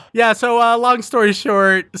 Yeah, so long story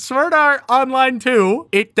short, Sword Art Online 2,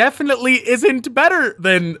 it definitely isn't better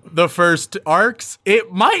than the first arcs.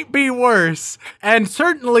 It might be worse. And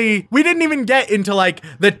certainly, we didn't even get into,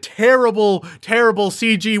 the terrible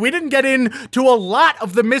CG. We didn't get into a lot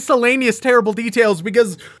of the miscellaneous terrible details,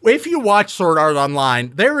 because if you watch Sword Art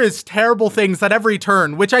Online, there is terrible things at every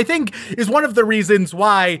turn, which I think is one of the reasons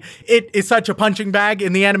why it is such a punching bag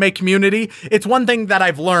in the anime community. It's one thing that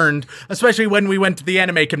I've learned, especially when we went to the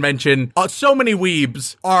anime convention. So many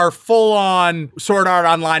weebs are full on Sword Art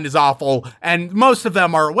Online is awful, and most of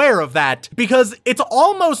them are aware of that, because it's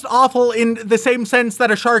almost awful in the same sense that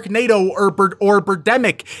a Sharknado or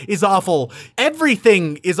Birdemic is awful.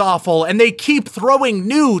 Everything is awful, and they keep throwing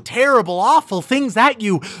new, terrible, awful things at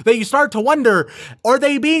you that you start to wonder, are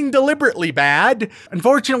they being deliberately bad?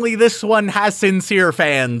 Unfortunately, this one has sincere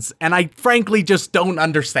fans, and I frankly just don't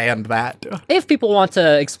understand that. If people want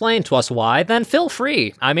to explain to us why, then feel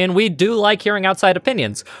free. I mean, we do like hearing outside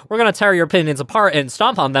opinions. We're going to tear your opinions apart and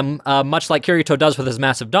stomp on them, much like Kirito does with his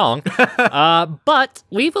massive dong. But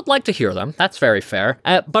we would like to hear them. That's very fair.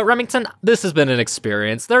 But Remington, this has been an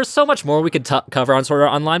experience. There's so much more we could cover on Sword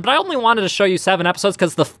Art Online, but I only wanted to show you 7 episodes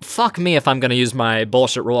because fuck me if I'm going to use my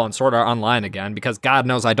bullshit rule on Sword Art Online again, because God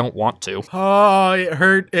knows I don't want to. Oh, it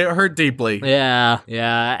hurt deeply. Yeah.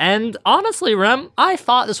 And honestly, Rem, I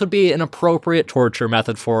thought this would be an appropriate torture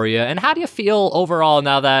method for you. And how do you feel overall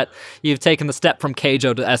now that you've taken the step from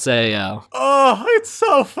Keijo to SAO? Oh, it's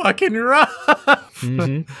so fucking rough.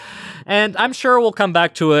 Mm-hmm. And I'm sure we'll come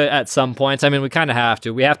back to it at some point. I mean, we kind of have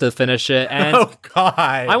to. We have to finish it. And oh, God.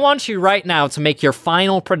 I want you right now to make your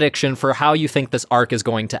final prediction for how you think this arc is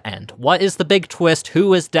going to end. What is the big twist?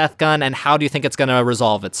 Who is Death Gun? And how do you think it's going to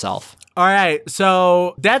resolve itself? All right,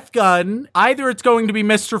 so Death Gun, either it's going to be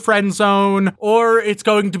Mr. Friendzone, or it's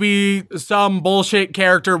going to be some bullshit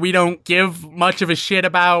character we don't give much of a shit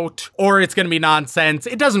about, or it's going to be nonsense.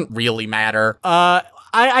 It doesn't really matter.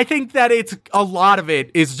 I think that a lot of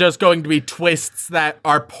it is just going to be twists that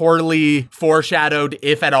are poorly foreshadowed,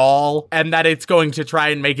 if at all, and that it's going to try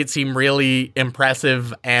and make it seem really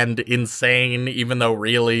impressive and insane, even though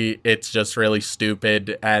really it's just really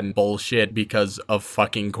stupid and bullshit because of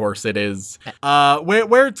fucking course it is.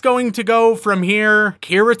 Where it's going to go from here,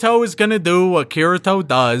 Kirito is gonna do what Kirito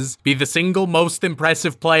does, be the single most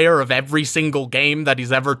impressive player of every single game that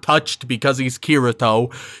he's ever touched because he's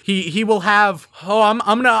Kirito. He will have,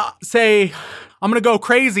 I'm gonna go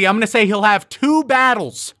crazy. I'm gonna say he'll have 2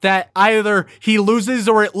 battles that either he loses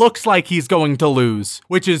or it looks like he's going to lose,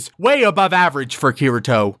 which is way above average for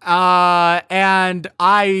Kirito. And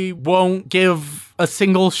I won't give a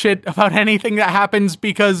single shit about anything that happens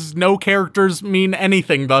because no characters mean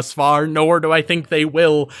anything thus far, nor do I think they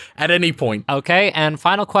will at any point. Okay, and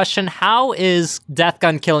final question, how is Death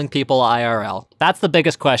Gun killing people IRL? That's the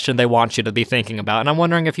biggest question they want you to be thinking about, and I'm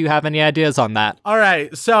wondering if you have any ideas on that. All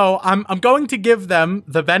right, so I'm going to give them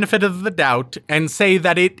the benefit of the doubt and say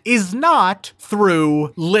that it is not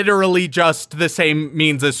through literally just the same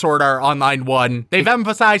means as Sword Art Online 1. They've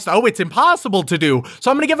emphasized, it's impossible to do.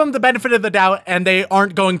 So I'm going to give them the benefit of the doubt, and they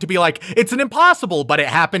aren't going to be like, it's an impossible, but it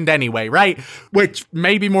happened anyway, right? Which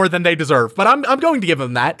may be more than they deserve, but I'm going to give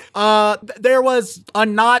them that. There was a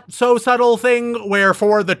not so subtle thing where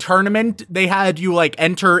for the tournament, they had you like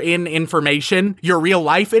enter in information, your real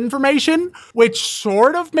life information, which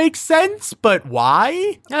sort of makes sense, but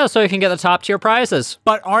why? Oh, so you can get the top tier prizes.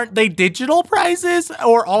 But aren't they digital prizes?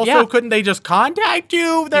 Or also, couldn't they just contact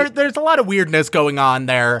you? There's a lot of weirdness going on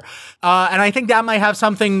there. And I think that might have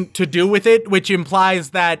something to do with it, which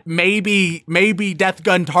implies that maybe Death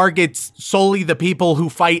Gun targets solely the people who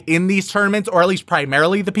fight in these tournaments, or at least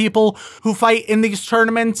primarily the people who fight in these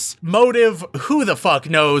tournaments. Motive, who the fuck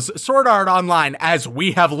knows? Sword Art Online, as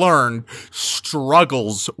we have learned,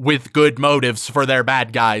 struggles with good motives for their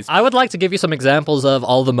bad guys. I would like to give you some examples of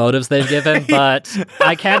all the motives they've given, but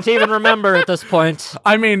I can't even remember at this point.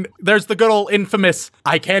 I mean, there's the good old infamous,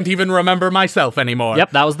 I can't even remember myself anymore.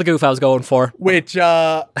 Yep, that was the goof I was going for. Which,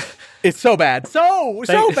 it's so bad. So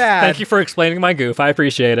bad. Thank you for explaining my goof. I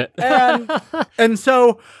appreciate it. And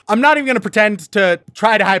so I'm not even going to pretend to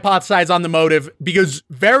try to hypothesize on the motive, because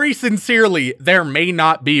very sincerely, there may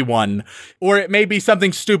not be one. Or it may be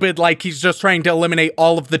something stupid like he's just trying to eliminate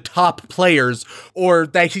all of the top players, or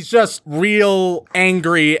that he's just real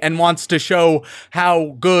angry and wants to show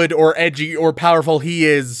how good or edgy or powerful he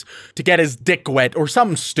is to get his dick wet, or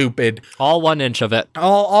something stupid. All 1 inch of it.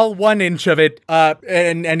 All 1 inch of it.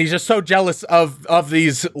 And he's just so jealous of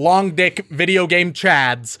these long dick video game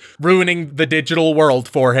chads ruining the digital world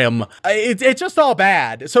for him. It's just all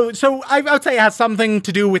bad. So I would say it has something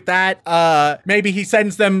to do with that. Maybe he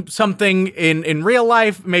sends them something in real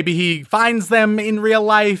life. Maybe he finds them in real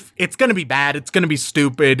life. It's gonna be bad. It's gonna be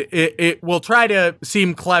stupid. It will try to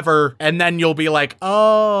seem clever, and then you'll be like,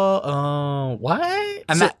 what?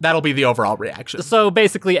 And that'll be the overall reaction. So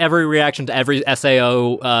basically every reaction to every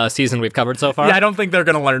SAO season we've covered so far? Yeah, I don't think they're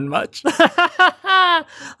gonna learn much.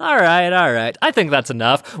 All right. I think that's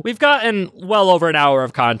enough. We've gotten well over an hour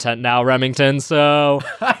of content now, Remington, so...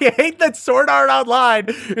 I hate that Sword Art Online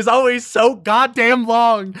is always so goddamn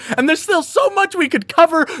long, and there's still so much we could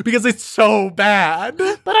cover because it's so bad.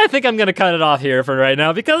 But I think I'm gonna cut it off here for right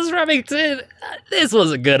now, because Remington, this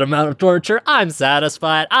was a good amount of torture. I'm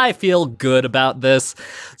satisfied. I feel good about this.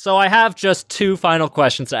 So I have just 2 final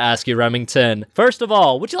questions to ask you, Remington. First of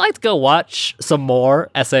all, would you like to go watch some more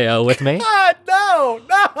SAO with me? No,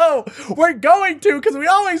 we're going to, because we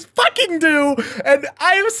always fucking do. And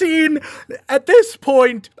I have seen, at this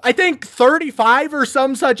point, I think 35 or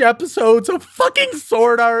some such episodes of fucking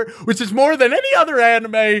Sword Art, which is more than any other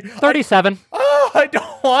anime. 37. I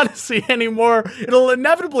don't want to see anymore. It'll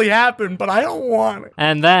inevitably happen, but I don't want it.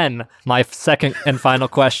 And then, my second and final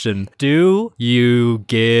question. Do you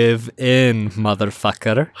give in,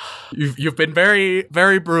 motherfucker? You've been very,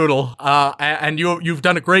 very brutal, and you've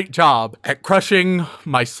done a great job at crushing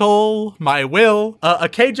my soul, my will. A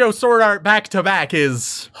Keijo Sword Art back-to-back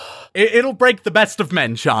is... It'll break the best of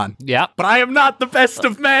men, Sean. Yeah. But I am not the best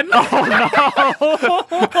of men. Oh, no.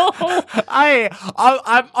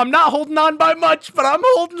 I'm not holding on by much, but I'm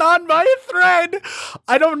holding on by a thread.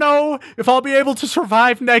 I don't know if I'll be able to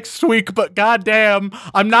survive next week, but goddamn,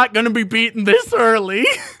 I'm not going to be beaten this early.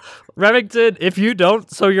 Remington, if you don't,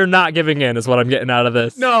 so you're not giving in, is what I'm getting out of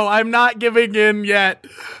this. No, I'm not giving in yet.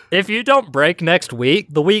 If you don't break next week,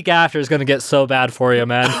 the week after is going to get so bad for you,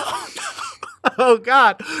 man. Oh,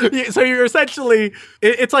 God. So you're essentially,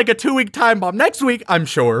 it's like a 2-week time bomb. Next week, I'm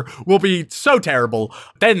sure, will be so terrible.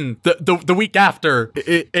 Then the week after,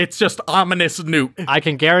 it's just ominous newt. I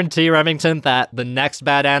can guarantee, Remington, that the next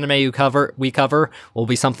bad anime we cover will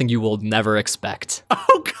be something you will never expect.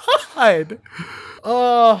 Oh, God.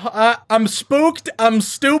 Oh, I'm spooked, I'm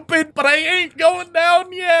stupid, but I ain't going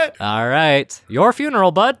down yet. All right. Your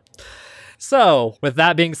funeral, bud. So, with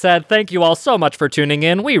that being said, thank you all so much for tuning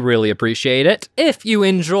in. We really appreciate it. If you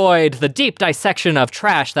enjoyed the deep dissection of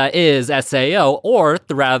trash that is SAO, or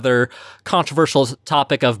the rather controversial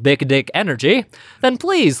topic of big dick energy, then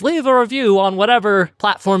please leave a review on whatever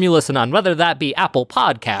platform you listen on, whether that be Apple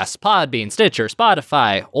Podcasts, Podbean, Stitcher,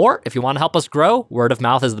 Spotify, or if you want to help us grow, word of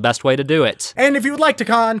mouth is the best way to do it. And if you would like to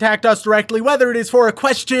contact us directly, whether it is for a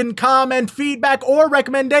question, comment, feedback, or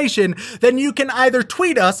recommendation, then you can either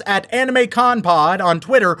tweet us at Anime AnimeConPod on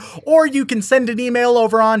Twitter, or you can send an email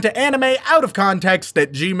over on to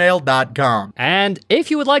animeoutofcontext@gmail.com. And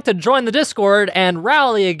if you would like to join the Discord and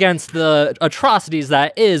rally against the atrocities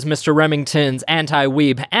that is Mr. Remington's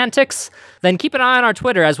anti-weeb antics, then keep an eye on our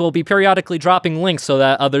Twitter, as we'll be periodically dropping links so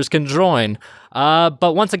that others can join.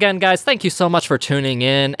 But once again, guys, thank you so much for tuning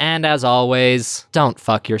in, and as always, don't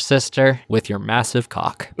fuck your sister with your massive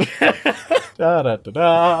cock. Da, da, da,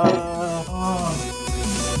 da.